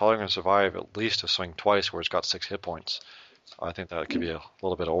 and it's probably going to survive at least a swing twice where it's got 6 hit points. I think that could be a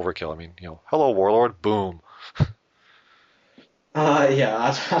little bit of overkill. I mean, hello Warlord, boom. Yeah,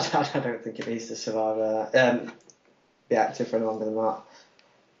 I don't think it needs to survive. Be active for longer than that.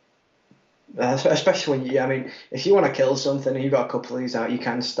 Especially when if you want to kill something and you've got a couple of these out, you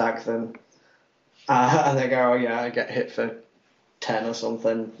can stack them, and they go, oh yeah, I get hit for 10 or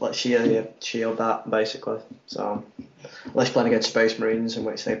something. Let's shield that basically. So, unless playing against Space Marines, in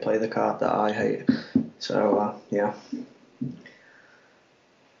which they play the card that I hate. So yeah.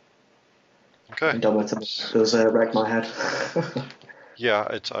 Okay. Indomitable does wreck my head.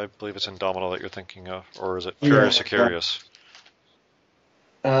 Yeah, I believe it's Indomitable that you're thinking of, or is it Furious or Curious?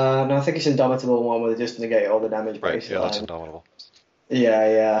 No, I think it's Indomitable one where they just negate all the damage. Right. Basically. Yeah, that's Indomitable.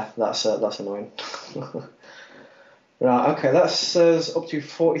 Yeah, that's annoying. Right, okay, that says up to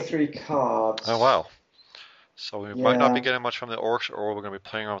 43 cards. Oh wow. So we might not be getting much from the orcs, or we're going to be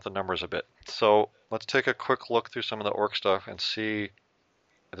playing around with the numbers a bit. So let's take a quick look through some of the orc stuff and see if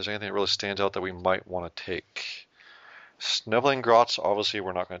there's anything that really stands out that we might want to take. Sniveling Grots, obviously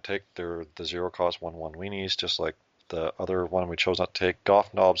we're not going to take. They're the 0-cost 1/1 weenies, just like the other one we chose not to take.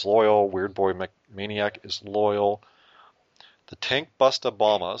 Goth Knob's loyal. Weird Boy Maniac is loyal. The Tank Busta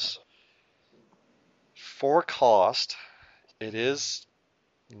Bombas, 4 cost. It's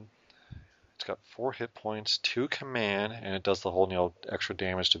got 4 hit points, 2 command, and it does the whole extra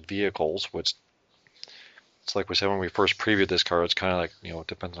damage to vehicles, which it's like we said when we first previewed this card. It's kind of like it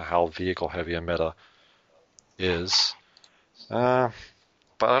depends on how vehicle heavy a meta is. But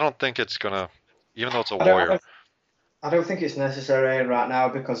I don't think it's gonna, even though it's a warrior. I don't think it's necessary right now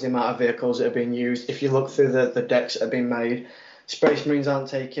because the amount of vehicles that are being used. If you look through the decks that have been made, Space Marines aren't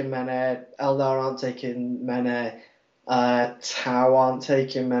taking many, Eldar aren't taking many, Tau aren't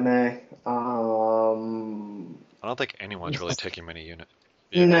taking many. I don't think anyone's really taking many units.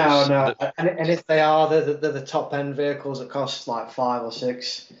 No. And if they are, they're the top end vehicles that cost like 5 or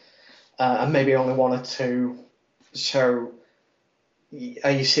 6, and maybe only 1 or 2. So,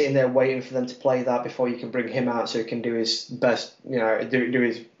 are you sitting there waiting for them to play that before you can bring him out so he can do his best, do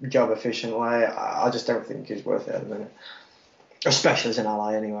his job efficiently? I just don't think he's worth it at the minute, especially as an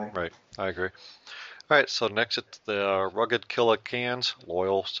ally anyway. Right, I agree. All right, so next it's the Rugged Killer Cans,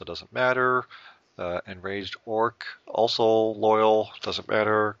 loyal, so it doesn't matter. Enraged Orc, also loyal, doesn't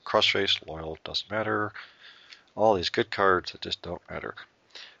matter. Crushface, loyal, doesn't matter. All these good cards that just don't matter.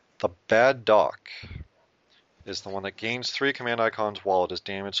 The Bad Doc is the one that gains 3 command icons while it is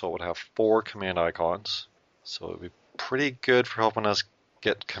damaged, so it would have 4 command icons. So it would be pretty good for helping us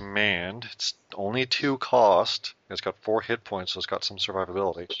get command. It's only 2 cost. It's got 4 hit points, so it's got some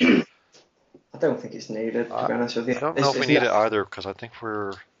survivability. I don't think it's needed, to be honest with you. I don't know if we need it either, because I think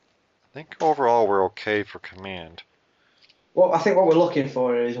overall we're okay for command. Well, I think what we're looking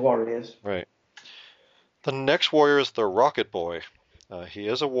for is warriors. Right. The next warrior is the Rocket Boy. He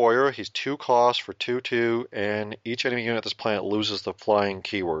is a warrior. He's 2 cost for 2/2, and each enemy unit at this planet loses the flying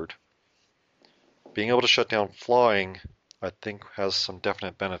keyword. Being able to shut down flying, I think, has some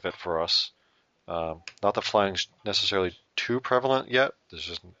definite benefit for us. Not that flying's necessarily too prevalent yet. I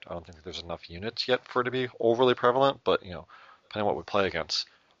don't think there's enough units yet for it to be overly prevalent, but depending on what we play against.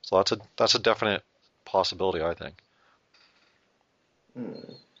 So that's a definite possibility, I think.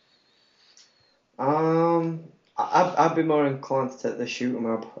 I'd be more inclined to take the Shoot 'em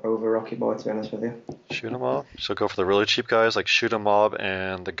Up over Rocket Boy, to be honest with you. Shoot 'em up. So go for the really cheap guys like Shoot 'em Mob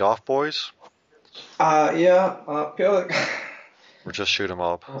and the Goth Boys. Purely. Or just Shoot 'em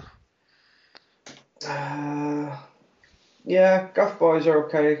up. Yeah, Goth Boys are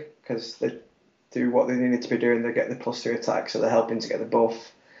okay because they do what they needed to be doing. They get the +3 attack, so they're helping to get the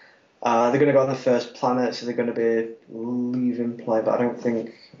buff. They're going to go on the first planet, so they're going to be leaving play, but I don't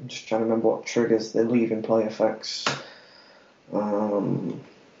think. I'm just trying to remember what triggers the leaving play effects. Yeah,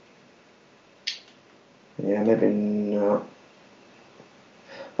 maybe not.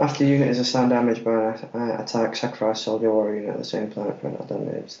 After the unit is assigned damage by an attack, sacrifice soldier or unit at the same planet for not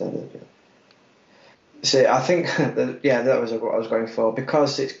damage. See, I think that was what I was going for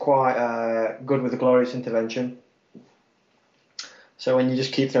because it's quite good with the Glorious Intervention. So when you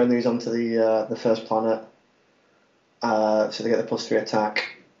just keep throwing these onto the first planet, so they get the +3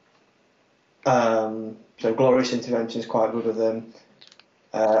 attack. So Glorious Intervention is quite good with them.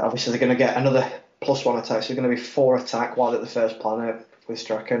 Obviously, they're going to get another +1 attack, so they're going to be 4 attack while at the first planet with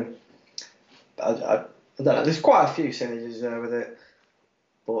Strachan. I don't know. There's quite a few synergies there with it,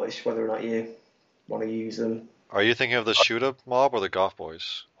 but it's whether or not you want to use them. Are you thinking of the Shoot 'em Mob or the Goth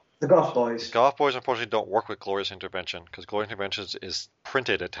Boys? The Goth Boys. The Goth Boys, unfortunately, don't work with Glorious Intervention because Glorious Intervention is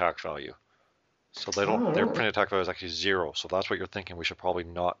printed attack value. So they don't. Their printed attack value is actually 0. So that's what you're thinking. We should probably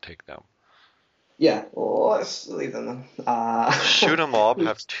not take them. Yeah, well, let's leave them then. Shoot 'em Mob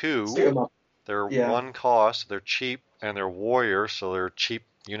have 2. Shoot 'em up. They're 1 cost. They're cheap and they're warriors, so they're a cheap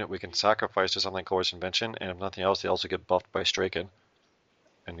unit we can sacrifice to something like Glorious Intervention. And if nothing else, they also get buffed by Straken.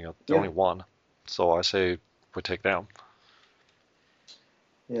 and they're Yeah. only one. So I say we take them.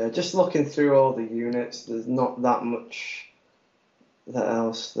 Yeah, just looking through all the units, there's not that much that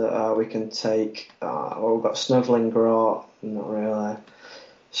else that we can take. Well, we've got Snuggling Grot, not really.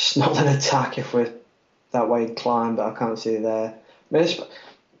 Snuggling Attack if we're that way inclined, but I can't see it there. I mean,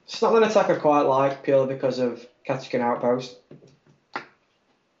 Snuggling Attack I quite like purely because of Katakin Outpost.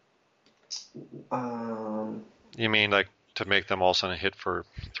 You mean like to make them all suddenly hit for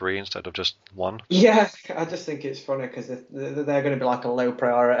 3 instead of just 1? Yeah, I just think it's funny because they're going to be like a low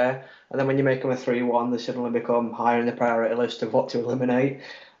priority, and then when you make them a 3-1, they suddenly become higher in the priority list of what to eliminate.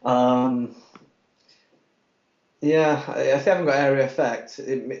 Yeah, if they haven't got area effect,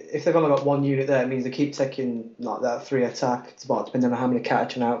 if they've only got one unit there, it means they keep taking like that 3 attack. It's about depending on how many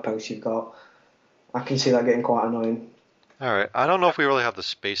Catachan outposts you've got. I can see that getting quite annoying. All right. I don't know if we really have the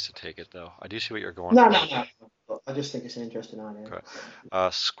space to take it, though. I do see what you're going No, for. no. I just think it's an interesting idea. Okay.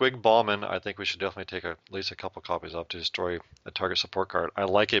 Squig Ballman, I think we should definitely take at least a couple copies of to destroy a target support card. I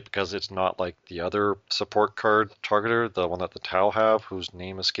like it because it's not like the other support card targeter, the one that the Tau have, whose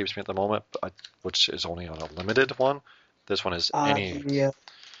name escapes me at the moment, which is only on a limited one. This one is any... Yeah,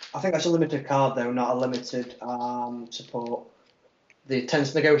 I think that's a limited card, though, not a limited support. The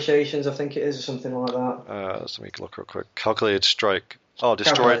Tense Negotiations, I think it is, or something like that. Let me look real quick. Calculated Strike. Oh,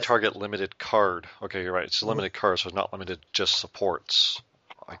 destroy a target limited card. Okay, you're right. It's a limited card, so it's not limited just supports.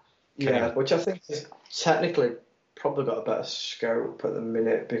 Which I think is technically probably got a better scope at the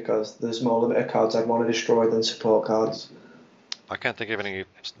minute because there's more limited cards I'd want to destroy than support cards. I can't think of any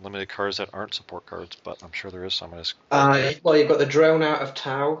limited cards that aren't support cards, but I'm sure there is some. Well, you've got the Drone Out of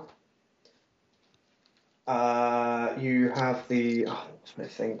Tau. You have the... let me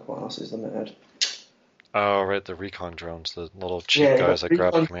think, what else is limited? Oh, right, the recon drones, the little cheap guys that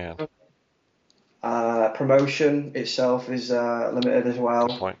grab command. Promotion itself is limited as well.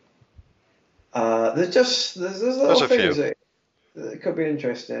 Good point. There's little things that could be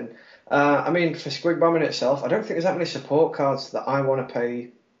interesting. I mean, for Squig Bombing itself, I don't think there's that many support cards that I want to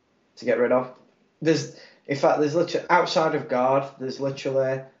pay to get rid of. There's literally outside of guard. There's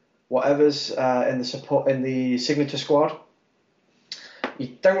literally whatever's in the signature squad.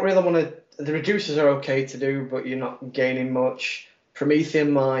 You don't really want to. The reducers are okay to do, but you're not gaining much.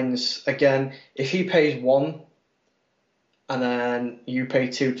 Promethean Mines, again, if he pays 1 and then you pay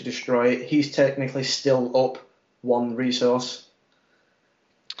 2 to destroy it, he's technically still up 1 resource.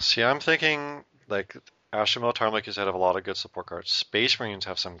 See, I'm thinking like Ashimo Tarmlik have a lot of good support cards. Space Marines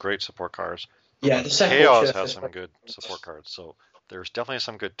have some great support cards. Yeah, the Chaos has some good support cards. So there's definitely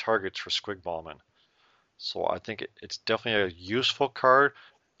some good targets for Squig Ballman. So I think it's definitely a useful card.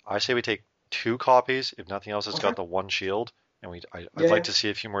 I say we take 2 copies. If nothing else, it's got the 1 shield. And I'd like to see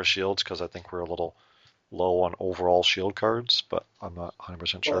a few more shields because I think we're a little low on overall shield cards, but I'm not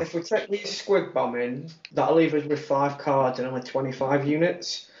 100% sure. Well, if we take these Squig Bombing, that'll leave us with 5 cards and only 25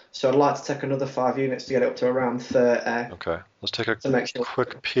 units. So I'd like to take another 5 units to get up to around 30. Okay, let's take a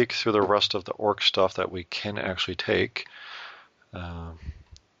quick peek through the rest of the orc stuff that we can actually take. In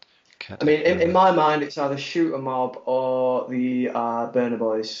my mind, it's either Shoot a Mob or the Burner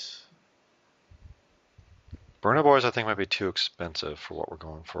Boys. Burner Boys, I think, might be too expensive for what we're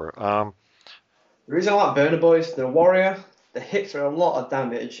going for. The reason I like Burner Boys, they're a warrior, they hit for a lot of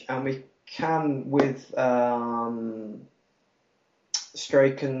damage, and we can, with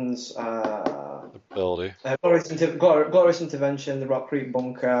Straken's ability, Glorious Intervention, the Rock Creek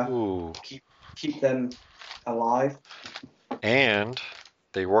Bunker, keep them alive. And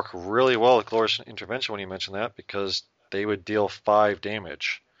they work really well with Glorious Intervention when you mention that, because they would deal 5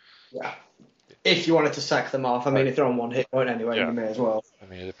 damage. Yeah. If you wanted to sack them off. I mean, if they're on 1 hit point anyway, you may as well. I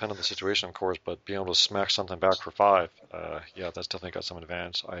mean, it depends on the situation, of course, but being able to smack something back for 5, that's definitely got some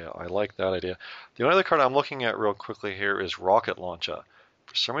advantage. I like that idea. The only other card I'm looking at real quickly here is Rocket Launcher.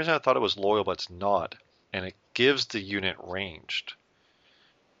 For some reason, I thought it was loyal, but it's not. And it gives the unit ranged.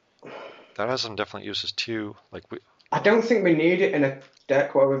 That has some definite uses, too. I don't think we need it in a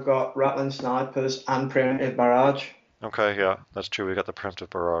deck where we've got Rattling Snipers and Preemptive Barrage. Okay, yeah, that's true. We got the Preemptive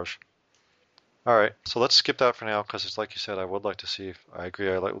Barrage. All right, so let's skip that for now because it's like you said. I would like to see. I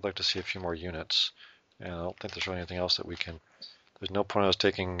agree. I would like to see a few more units, and I don't think there's really anything else that we can. There's no point in us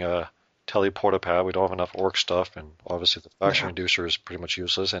taking Teleportapad. We don't have enough orc stuff, and obviously the faction reducer is pretty much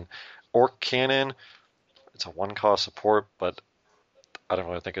useless. And orc cannon, it's a 1-cost support, but I don't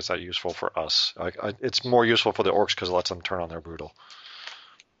really think it's that useful for us. It's more useful for the orcs because it lets them turn on their brutal.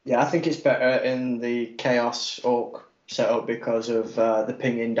 Yeah, I think it's better in the Chaos Orc setup because of the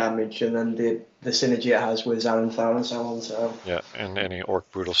pinging damage and then the synergy it has with Zaranthar and so on. So yeah, and any orc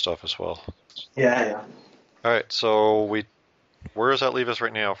brutal stuff as well. Yeah. All right, so we where does that leave us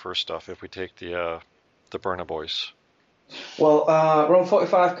right now for stuff if we take the Burner Boys? Well, we're on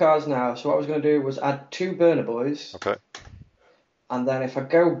 45 cards now, so what I was going to do was add 2 Burner Boys, Okay. and then if I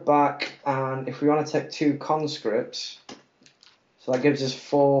go back and if we want to take 2 Conscripts, so that gives us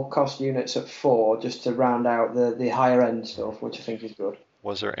 4 cost units at 4, just to round out the higher end stuff, which I think is good.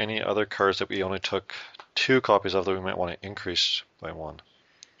 Was there any other cards that we only took 2 copies of that we might want to increase by 1?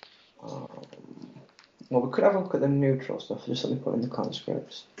 Well, we could have a look at the neutral stuff, just let me put in the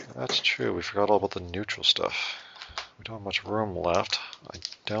Conscripts. That's true. We forgot all about the neutral stuff. We don't have much room left. I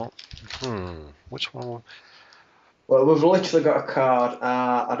don't... Which one? Well, we've literally got a card.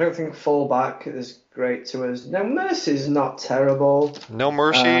 I don't think fallback is great to us. No, Mercy is not terrible. No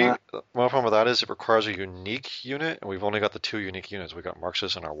Mercy. One problem with that is it requires a unique unit, and we've only got the 2 unique units. We got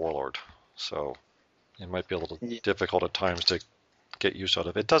Marxist and our Warlord. So it might be a little difficult at times to get use out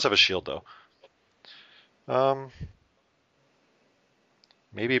of it. It does have a shield, though.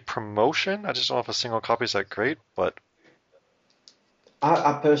 Maybe promotion? I just don't know if a single copy is that great, but...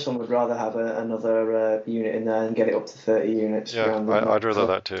 I personally would rather have another unit in there and get it up to 30 units. Yeah, I'd rather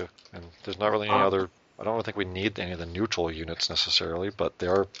that too. And there's not really any other... I don't really think we need any of the neutral units necessarily, but they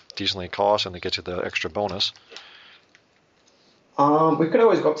are decently cost and they get you the extra bonus. We could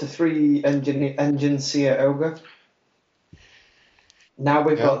always go up to 3 Engine Seer Ogre. Now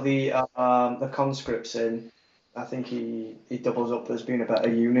we've got the Conscripts in. I think he doubles up as being a better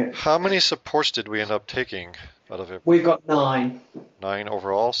unit. How many supports did we end up taking out of it? We've got 9. 9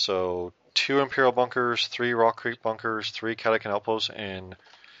 overall, so 2 Imperial Bunkers, 3 Rock Creek Bunkers, 3 Catacomb Outposts, and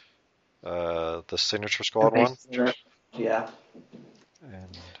the Signature Squad one? Yeah.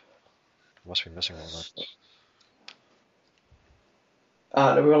 And must be missing one then.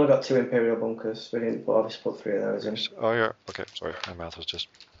 No, we've only got 2 Imperial Bunkers. We didn't obviously put 3 of those in. Oh, yeah. Okay, sorry. My math was just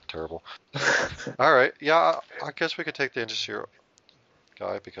terrible. All right. Yeah, I guess we could take the Engineer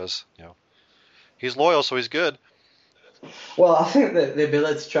guy because, he's loyal, so he's good. Well, I think that the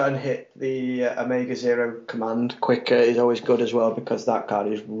ability to try and hit the Omega Zero command quicker is always good as well because that card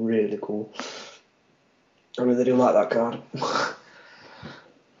is really cool. I really do like that card.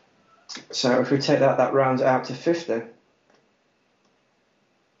 So if we take that rounds it out to 50.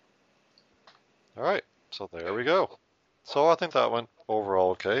 All right. So there we go. So I think that went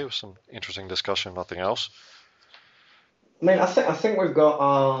overall okay. It was some interesting discussion, nothing else. I mean, I think we've got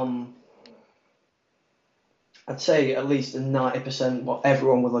I'd say at least 90% what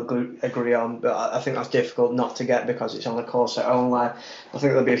everyone will agree on, but I think that's difficult not to get because it's on the core set only. I think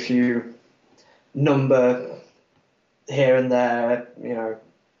there'll be a few number here and there,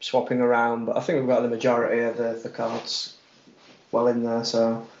 swapping around, but I think we've got the majority of the cards well in there,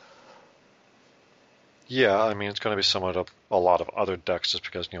 so... Yeah, I mean, it's going to be similar to a lot of other decks just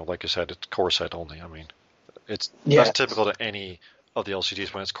because, like you said, it's core set only. I mean, that's typical to any of the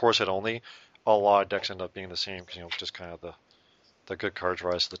LCGs. When it's core set only, a lot of decks end up being the same because, just kind of the good cards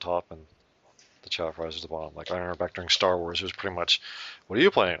rise to the top and the chaff rises to the bottom. Like, I remember back during Star Wars, it was pretty much, what are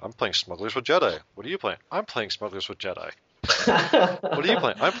you playing? I'm playing Smugglers with Jedi. What are you playing? I'm playing Smugglers with Jedi. What are you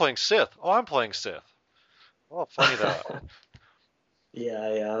playing? I'm playing Sith. Oh, I'm playing Sith. Oh, funny that.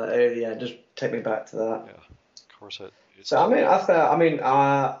 Yeah, just take me back to that. Yeah, of course. So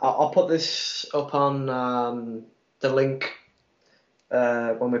I'll put this up on the link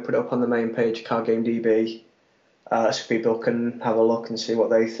when we put it up on the main page, Card Game DB, so people can have a look and see what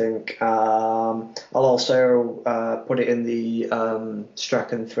they think. I'll also put it in the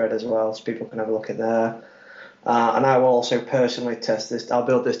Strachan thread as well, so people can have a look in there. And I will also personally test this. I'll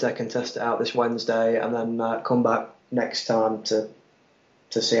build this deck and test it out this Wednesday, and then come back next time to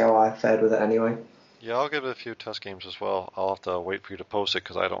see how I fared with it anyway. Yeah, I'll give it a few test games as well. I'll have to wait for you to post it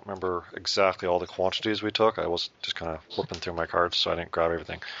because I don't remember exactly all the quantities we took. I was just kind of flipping through my cards, so I didn't grab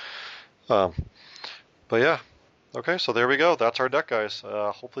everything. But yeah, okay, so there we go. That's our deck, guys.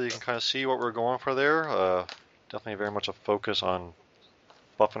 Hopefully you can kind of see what we're going for there. Definitely very much a focus on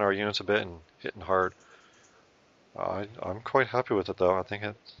buffing our units a bit and hitting hard. I'm quite happy with it, though. I think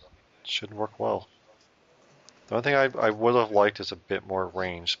it should work well. The only thing I would have liked is a bit more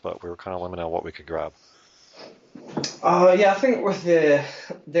range, but we were kind of limited on what we could grab. Yeah, I think with the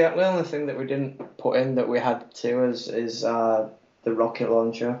only thing that we didn't put in that we had to is the rocket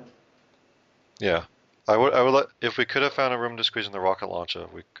launcher. Yeah, I would if we could have found a room to squeeze in the rocket launcher,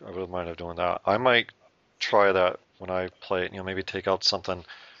 I would have minded doing that. I might try that when I play it. Maybe take out something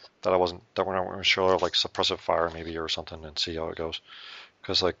that we're not really sure of, like suppressive fire maybe or something, and see how it goes.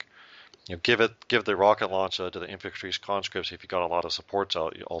 Because give the rocket launcher to the infantry conscripts if you got a lot of supports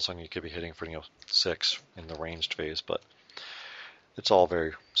out. All of a sudden you could be hitting for 6 in the ranged phase, but it's all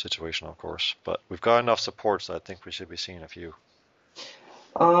very situational, of course. But we've got enough supports that I think we should be seeing a few.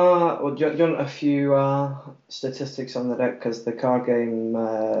 Well, do you want a few statistics on the deck? Because the card game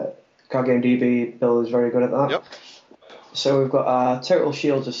DB Bill is very good at that. Yep. So we've got total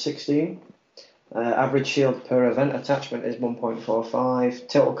shields of 16. Average shield per event attachment is 1.45.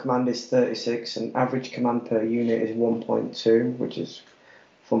 Total command is 36, and average command per unit is 1.2, which is,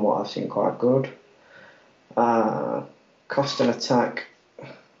 from what I've seen, quite good. Cost and attack.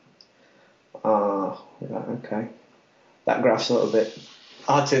 Okay. That graph's a little bit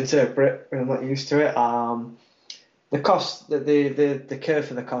hard to interpret. I'm not used to it. The cost, the curve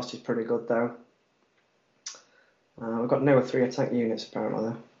for the cost is pretty good though. We've got no 3 attack units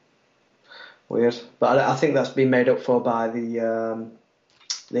apparently. Weird, but I think that's been made up for by the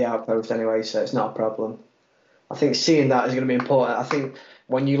outpost anyway, so it's not a problem. I think seeing that is going to be important. I think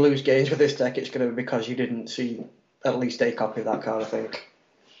when you lose games with this deck, it's going to be because you didn't see at least a copy of that card, I think.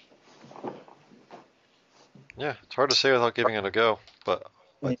 Yeah, it's hard to say without giving it a go, but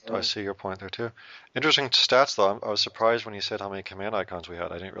I see your point there too. Interesting stats though. I was surprised when you said how many command icons we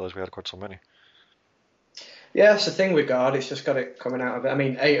had. I didn't realize we had quite so many. Yeah, it's the thing with Guard. It's just got it coming out of it. I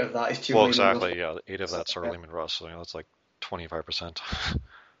mean, 8 of that is too. Well, exactly. Yeah, 8 of that's are Leman Russ, so that's like 25%.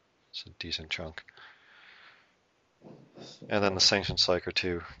 It's a decent chunk. And then the Sanctioned Psyker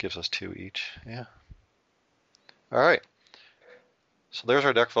too gives us 2 each. Yeah. All right. So there's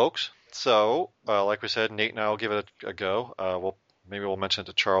our deck, folks. So, like we said, Nate and I will give it a go. Maybe we'll mention it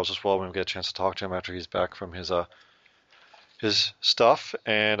to Charles as well when we get a chance to talk to him after he's back from his stuff,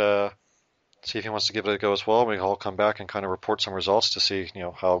 and see if he wants to give it a go as well. We can all come back and kind of report some results to see,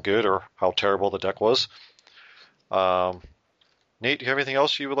 how good or how terrible the deck was. Nate, do you have anything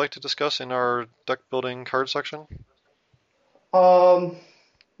else you would like to discuss in our deck building card section? No,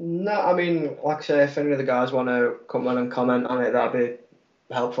 I mean, like I say, if any of the guys want to come on and comment on it, that'd be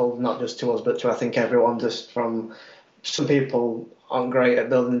helpful, not just to us, but to I think everyone. Just from some people aren't great at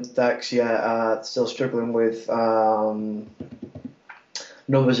building decks yet, still struggling with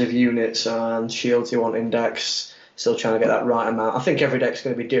numbers of units and shields you want in decks, still trying to get that right amount. I think every deck's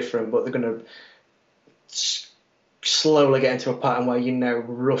going to be different, but they're going to slowly get into a pattern where you know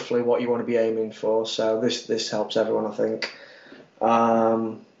roughly what you want to be aiming for. So this helps everyone, I think.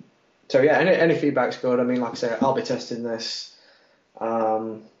 So yeah, any feedback's good. I mean, like I say, I'll be testing this.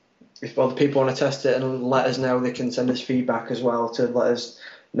 If other people want to test it and let us know, they can send us feedback as well to let us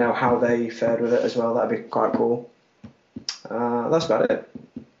know how they fared with it as well. That'd be quite cool. That's about it.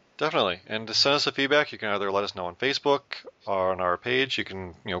 Definitely. And to send us the feedback, you can either let us know on Facebook or on our page. You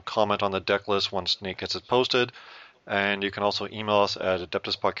can comment on the deck list once Nate gets it posted. And you can also email us at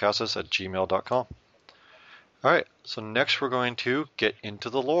adeptuspodcastus@gmail.com. All right, so next we're going to get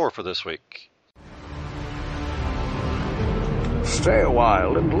into the lore for this week. Stay a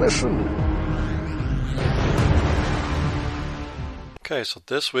while and listen. Okay, so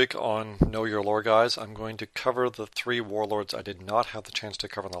this week on Know Your Lore, guys, I'm going to cover the 3 warlords I did not have the chance to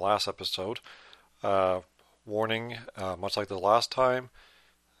cover in the last episode. Warning, much like the last time,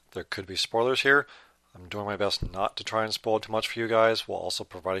 there could be spoilers here. I'm doing my best not to try and spoil too much for you guys, while also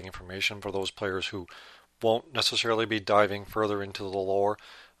providing information for those players who won't necessarily be diving further into the lore,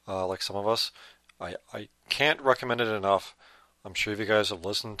 like some of us. I can't recommend it enough. I'm sure if you guys have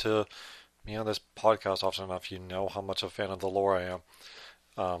listened to me on this podcast often enough, you know how much of a fan of the lore I am.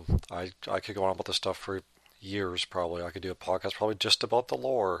 I could go on about this stuff for years, probably. I could do a podcast probably just about the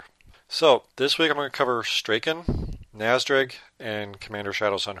lore. So, this week I'm going to cover Straken, Nazdreg, and Commander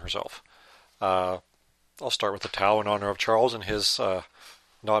Shadowsun herself. I'll start with the Tau in honor of Charles and his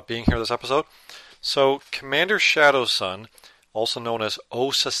not being here this episode. So, Commander Shadowsun, also known as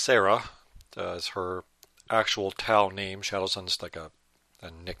Osasera, is her actual Tau name. Shadowsun's like a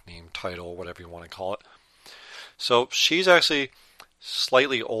nickname, title, whatever you want to call it. So, she's actually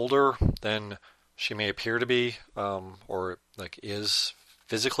slightly older than she may appear to be, or like is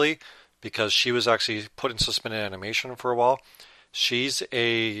physically, because she was actually put in suspended animation for a while. She's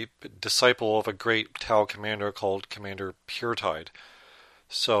a disciple of a great Tau commander called Commander Puretide.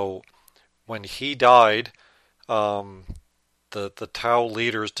 So when he died, the Tau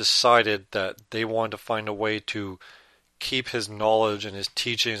leaders decided that they wanted to find a way to keep his knowledge and his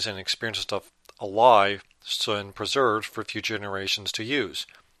teachings and experience and stuff alive and preserved for future generations to use.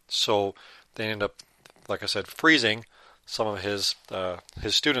 So they ended up, like I said, freezing some of his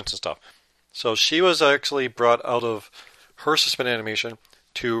students and stuff. So she was actually brought out of her suspended animation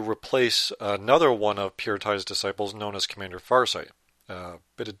to replace another one of Puretide's disciples known as Commander Farsight.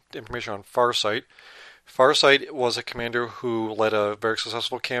 Bit of information on Farsight. Farsight was a commander who led a very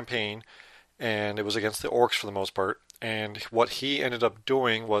successful campaign, and it was against the Orcs for the most part. And what he ended up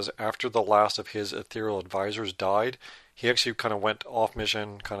doing was, after the last of his ethereal advisors died, he actually kind of went off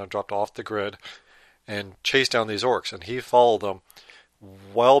mission, kind of dropped off the grid, and chased down these orcs. And he followed them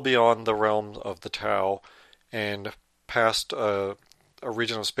well beyond the realm of the Tau and past a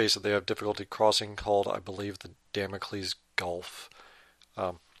region of space that they have difficulty crossing called, I believe, the Damocles Gulf.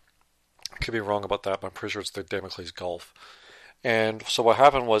 I could be wrong about that, but I'm pretty sure it's the Damocles Gulf. And so what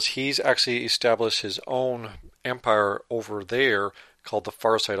happened was he's actually established his own empire over there called the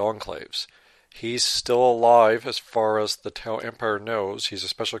Farsight Enclaves. He's still alive as far as the Tau Empire knows. He's a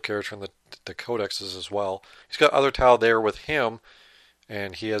special character in the codexes as well. He's got other Tau there with him,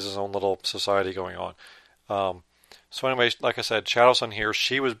 and he has his own little society going on. So anyway, like I said, Shadowsun here,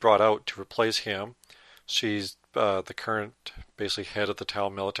 she was brought out to replace him. She's the current, basically, head of the Tau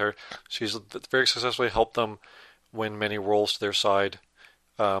military. She's very successfully helped them win many roles to their side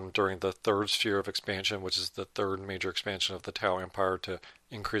during the third sphere of expansion, which is the third major expansion of the Tau Empire to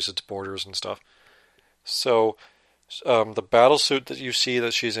increase its borders and stuff. So the battle suit that you see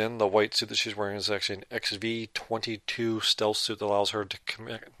that she's in, the white suit that she's wearing, is actually an XV-22 stealth suit that allows her to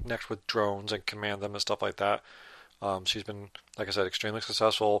connect with drones and command them and stuff like that. She's been, like I said, extremely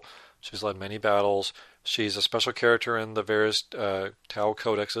successful. She's led many battles. She's a special character in the various Tau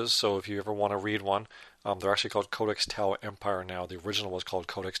codexes, so if you ever want to read one, they're actually called Codex Tau Empire now. The original was called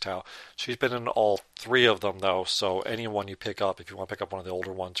Codex Tau. She's been in all three of them, though, so any one you pick up, if you want to pick up one of the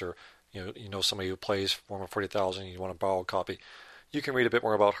older ones, or you know somebody who plays Warhammer 40,000 and you want to borrow a copy, you can read a bit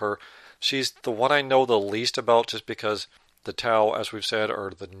more about her. She's the one I know the least about just because the Tau, as we've said,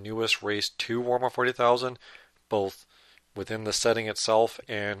 are the newest race to Warhammer 40,000, both within the setting itself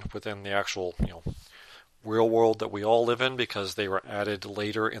and within the actual, real world that we all live in, because they were added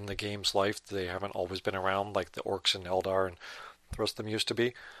later in the game's life. They haven't always been around like the orcs and Eldar and the rest of them used to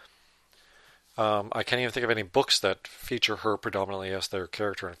be. I can't even think of any books that feature her predominantly as their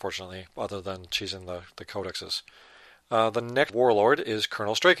character, unfortunately, other than she's in the codexes. The next warlord is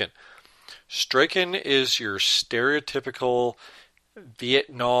Colonel Straken. Straken is your stereotypical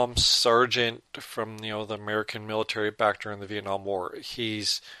Vietnam sergeant from the American military back during the Vietnam War.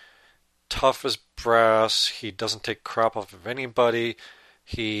 He's tough as brass. He doesn't take crap off of anybody.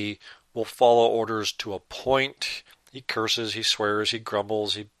 He will follow orders to a point. He curses, he swears, he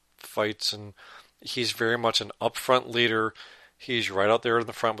grumbles, he fights, and he's very much an upfront leader. He's right out there in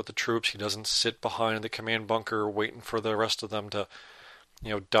the front with the troops. He doesn't sit behind the command bunker waiting for the rest of them to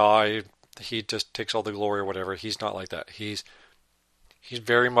die. He just takes all the glory or whatever. He's not like that. He's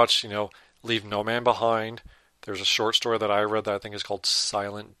very much, leave no man behind. There's a short story that I read that I think is called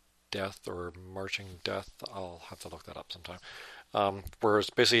Silent Death or Marching Death. I'll have to look that up sometime. Where it's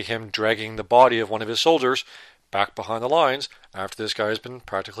basically him dragging the body of one of his soldiers back behind the lines after this guy has been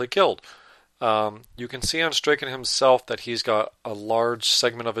practically killed. You can see on Straken himself that he's got a large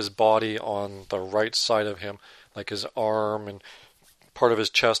segment of his body on the right side of him, like his arm and part of his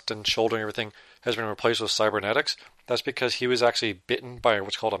chest and shoulder and everything has been replaced with cybernetics. That's because he was actually bitten by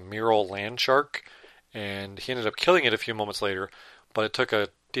what's called a Mural land shark, and he ended up killing it a few moments later, but it took a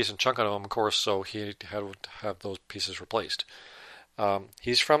decent chunk out of him, of course, so he had to have those pieces replaced.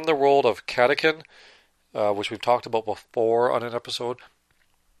 He's from the world of Catachan, which we've talked about before on an episode.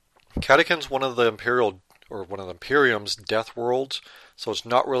 Catachan's one of the Imperium's death worlds, so it's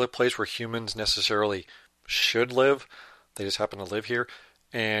not really a place where humans necessarily should live. They just happen to live here.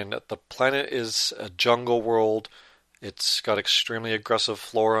 And the planet is a jungle world. It's got extremely aggressive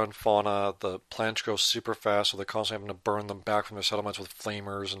flora and fauna. The plants grow super fast, so they're constantly having to burn them back from their settlements with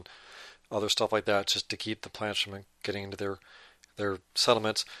flamers and other stuff like that, just to keep the plants from getting into their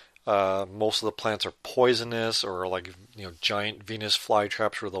settlements. Most of the plants are poisonous, or giant Venus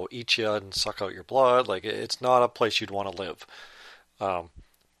flytraps where they'll eat you and suck out your blood. It's not a place you'd want to live.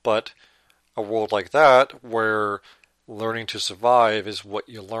 But a world like that, where learning to survive is what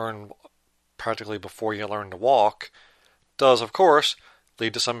you learn practically before you learn to walk, does, of course,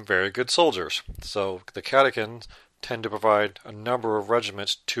 lead to some very good soldiers. So the Catachans tend to provide a number of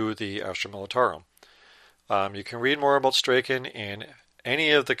regiments to the Astra Militarum. You can read more about Straken in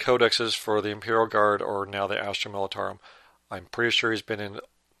any of the codexes for the Imperial Guard or now the Astra Militarum. I'm pretty sure he's been in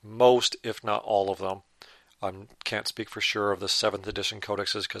most, if not all of them. I can't speak for sure of the 7th edition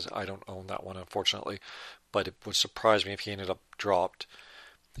codexes because I don't own that one, unfortunately. But it would surprise me if he ended up dropped.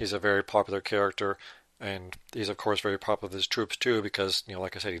 He's a very popular character, and he's of course very popular with his troops too, because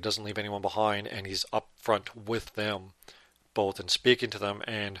like I said, he doesn't leave anyone behind, and he's up front with them, both in speaking to them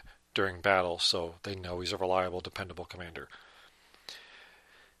and during battle, so they know he's a reliable, dependable commander.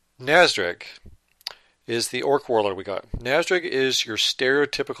 Nazdreg is the orc warlord we got. Nazdreg is your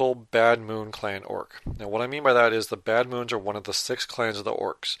stereotypical Bad Moon clan orc. Now what I mean by that is the Bad Moons are one of the 6 clans of the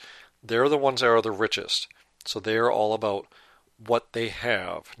orcs. They're the ones that are the richest. So they're all about what they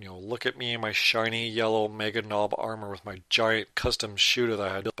have. Look at me in my shiny yellow Mega Knob armor with my giant custom shooter that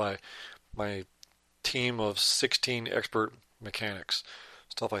I had built by my team of 16 expert mechanics,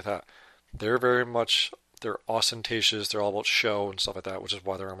 stuff like that. They're ostentatious. They're all about show and stuff like that, which is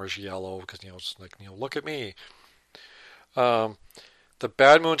why their armor's yellow, because it's like, look at me. The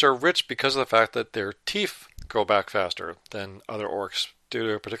Bad Moons are rich because of the fact that their teeth grow back faster than other orcs. Due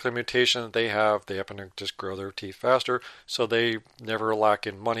to a particular mutation that they happen to just grow their teeth faster, so they never lack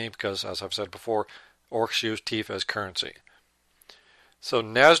in money because, as I've said before, orcs use teeth as currency. So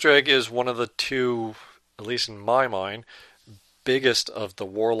Nazdrag is one of the two, at least in my mind, biggest of the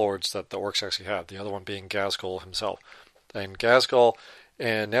warlords that the orcs actually have, the other one being Ghazghkull himself. And Ghazghkull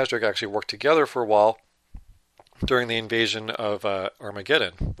and Nazdrag actually worked together for a while during the invasion of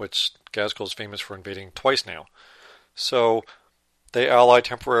Armageddon, which Ghazghkull is famous for invading twice now. So they allied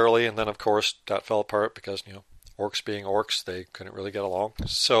temporarily, and then of course that fell apart because, orcs being orcs, they couldn't really get along.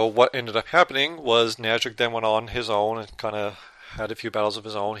 So what ended up happening was Nazdrag then went on his own and kind of had a few battles of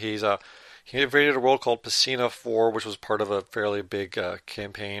his own. He invaded a world called Pesina 4, which was part of a fairly big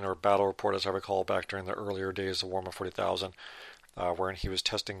campaign or battle report, as I recall, back during the earlier days of Warhammer 40,000, wherein he was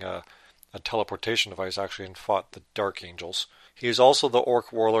testing a teleportation device actually and fought the Dark Angels. He is also the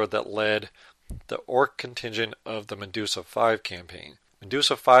orc warlord that led the orc contingent of the Medusa 5 campaign.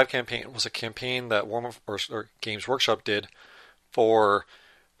 Medusa 5 campaign was a campaign that Games Workshop did for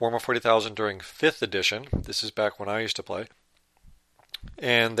Warhammer 40,000 during 5th edition. This is back when I used to play.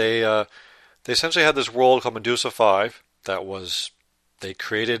 And they essentially had this world called Medusa 5 that they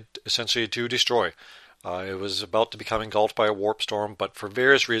created essentially to destroy. It was about to become engulfed by a warp storm, but for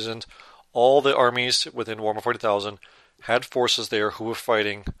various reasons, all the armies within Warhammer 40,000 had forces there who were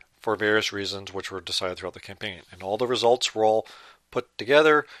fighting for various reasons, which were decided throughout the campaign. And all the results were all put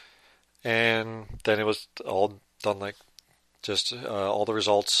together, and then it was all done like just all the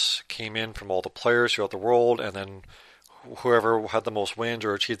results came in from all the players throughout the world, and then whoever had the most wins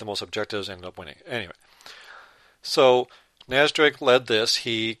or achieved the most objectives ended up winning. Anyway, so Nazdrag led this.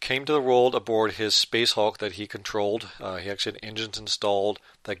 He came to the world aboard his Space Hulk that he controlled. He actually had engines installed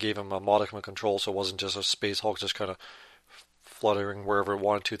that gave him a modicum of control, so it wasn't just a Space Hulk just kind of fluttering wherever it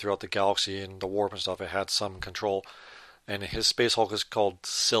wanted to throughout the galaxy and the warp and stuff. It had some control. And his Space Hulk is called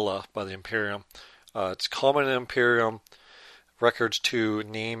Scylla by the Imperium. It's common in Imperium records to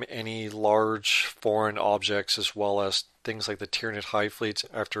name any large foreign objects as well as things like the Tyranid Hive fleets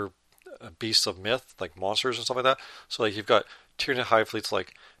after beasts of myth, like monsters and stuff like that. So like you've got Tyranid Hive fleets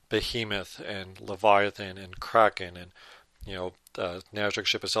like Behemoth and Leviathan and Kraken, and Nazdrag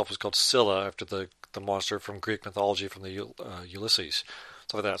ship itself is called Scylla after the monster from Greek mythology from the Ulysses,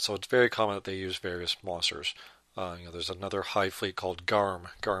 stuff like that. So it's very common that they use various monsters. There's another hive fleet called Garm.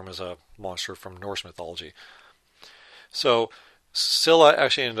 Garm is a monster from Norse mythology. So Scylla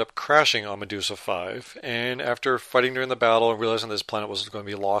actually ended up crashing on Medusa 5, and after fighting during the battle and realizing this planet was going to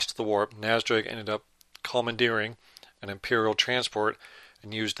be lost to the warp, Nazdrag ended up commandeering an Imperial transport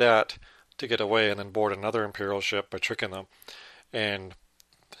and used that to get away and then board another Imperial ship by tricking them. And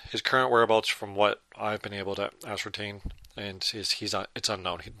his current whereabouts, from what I've been able to ascertain, and it's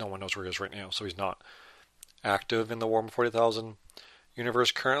unknown. No one knows where he is right now, so he's not active in the Warhammer 40,000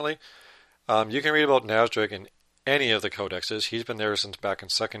 universe currently. You can read about Nazdrag in any of the codexes. He's been there since back in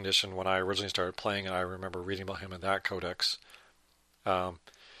 2nd edition when I originally started playing, and I remember reading about him in that codex.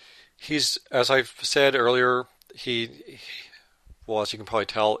 He's, as I've said earlier, as you can probably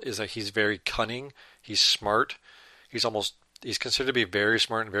tell, is that he's very cunning. He's smart. He's considered to be very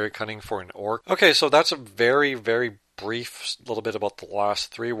smart and very cunning for an orc. Okay, so that's a very, very brief little bit about the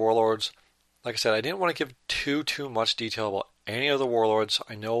last 3 warlords. Like I said, I didn't want to give too much detail about any of the warlords.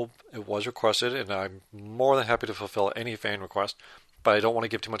 I know it was requested, and I'm more than happy to fulfill any fan request, but I don't want to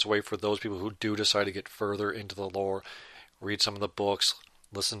give too much away for those people who do decide to get further into the lore, read some of the books,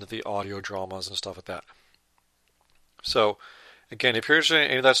 listen to the audio dramas and stuff like that. So, again, if you're interested in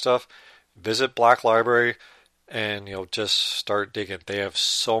any of that stuff, visit Black Library and just start digging. They have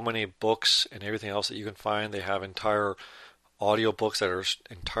so many books and everything else that you can find. They have entire audio books that are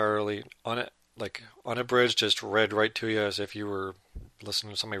entirely unabridged, just read right to you as if you were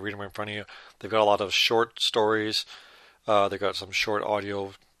listening to somebody reading them in front of you. They've got a lot of short stories. They've got some short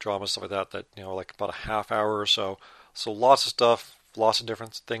audio dramas, stuff like that like about a half hour or so. So lots of stuff, lots of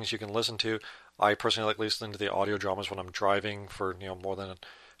different things you can listen to. I personally like listening to the audio dramas when I'm driving for more than a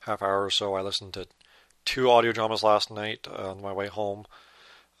half hour or so. I listened to 2 audio dramas last night on my way home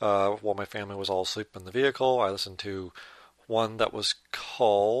while my family was all asleep in the vehicle. I listened to one that was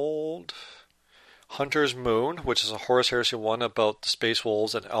called Hunter's Moon, which is a Horus Heresy one about the Space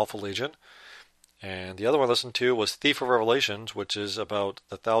Wolves and Alpha Legion. And the other one I listened to was Thief of Revelations, which is about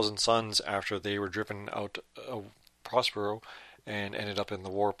the Thousand Sons after they were driven out of Prospero and ended up in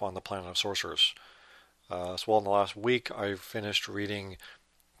the warp on the planet of sorcerers. As well, in the last week, I finished reading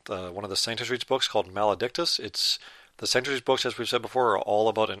one of the Sanctus Reads books called Maledictus. The Sanctus Reads books, as we've said before, are all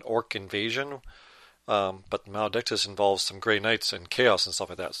about an orc invasion, but Maledictus involves some Grey Knights and chaos and stuff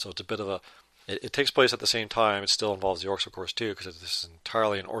like that. So it's a bit of a... It takes place at the same time. It still involves the orcs, of course, too, because this is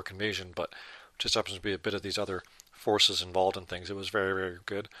entirely an orc invasion, but just happens to be a bit of these other forces involved in things. It was very, very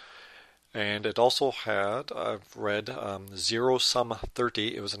good. And it also had, I've read Zero Sum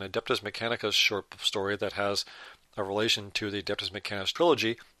 30. It was an Adeptus Mechanicus short story that has a relation to the Adeptus Mechanicus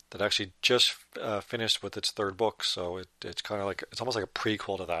trilogy that actually just finished with its third book. So it's kind of like, it's almost like a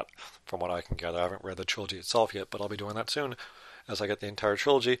prequel to that, from what I can gather. I haven't read the trilogy itself yet, but I'll be doing that soon as I get the entire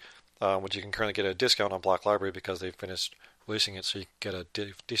trilogy, which you can currently get a discount on Black Library because they finished releasing it, so you can get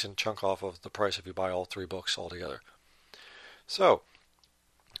a decent chunk off of the price if you buy all 3 books altogether. So,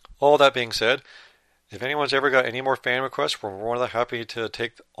 all that being said, if anyone's ever got any more fan requests, we're more than happy to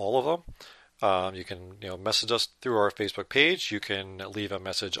take all of them. You can message us through our Facebook page. You can leave a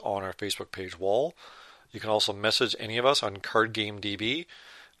message on our Facebook page wall. You can also message any of us on CardGameDB.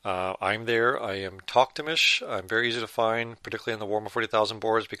 I'm there. I am Talktimish. I'm very easy to find, particularly in the Warhammer 40,000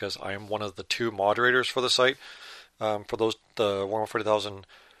 boards, because I am one of the 2 moderators for the site. For the Warhammer 40,000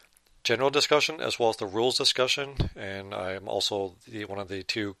 general discussion as well as the rules discussion, and I'm also one of the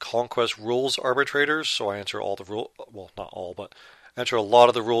 2 Conquest rules arbitrators, so I answer all the not all, but answer a lot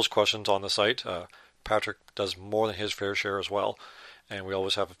of the rules questions on the site. Patrick does more than his fair share as well, and we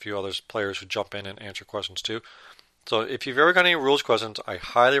always have a few other players who jump in and answer questions too. So if you've ever got any rules questions, I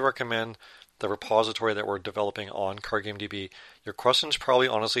highly recommend the repository that we're developing on CardGameDB. Your questions probably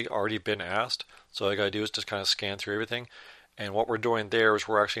honestly already been asked, so all you gotta do is just kind of scan through everything. And what we're doing there is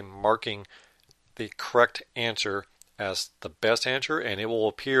we're actually marking the correct answer as the best answer, and it will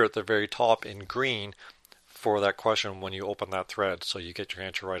appear at the very top in green for that question when you open that thread, so you get your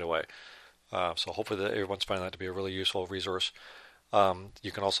answer right away. So hopefully everyone's finding that to be a really useful resource.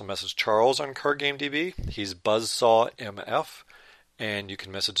 You can also message Charles on CardGameDB. He's BuzzsawMF. And you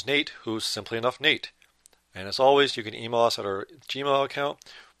can message Nate, who's simply enough Nate. And as always, you can email us at our Gmail account,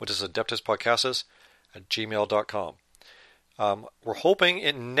 which is adeptuspodcastus@gmail.com. We're hoping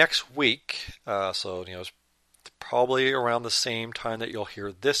in next week, so it's probably around the same time that you'll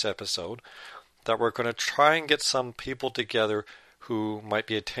hear this episode, that we're going to try and get some people together who might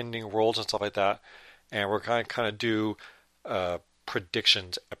be attending Worlds and stuff like that, and we're going to kind of do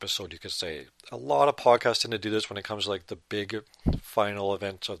predictions episode, you could say. A lot of podcasts tend to do this when it comes to like the big final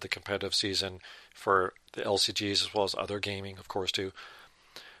events of the competitive season for the LCGs as well as other gaming, of course, too.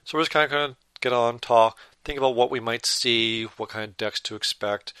 So we're just kind of going to get on, talk, think about what we might see, what kind of decks to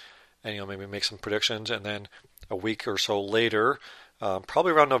expect, and maybe make some predictions. And then a week or so later,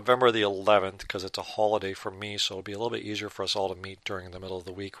 probably around November the 11th, because it's a holiday for me, so it'll be a little bit easier for us all to meet during the middle of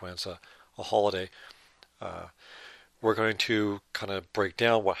the week when it's a holiday. We're going to kind of break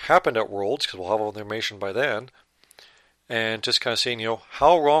down what happened at Worlds, because we'll have all the information by then, and just kind of seeing,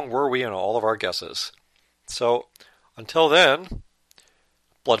 how wrong were we in all of our guesses. So, until then,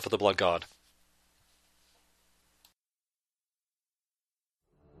 blood for the Blood God.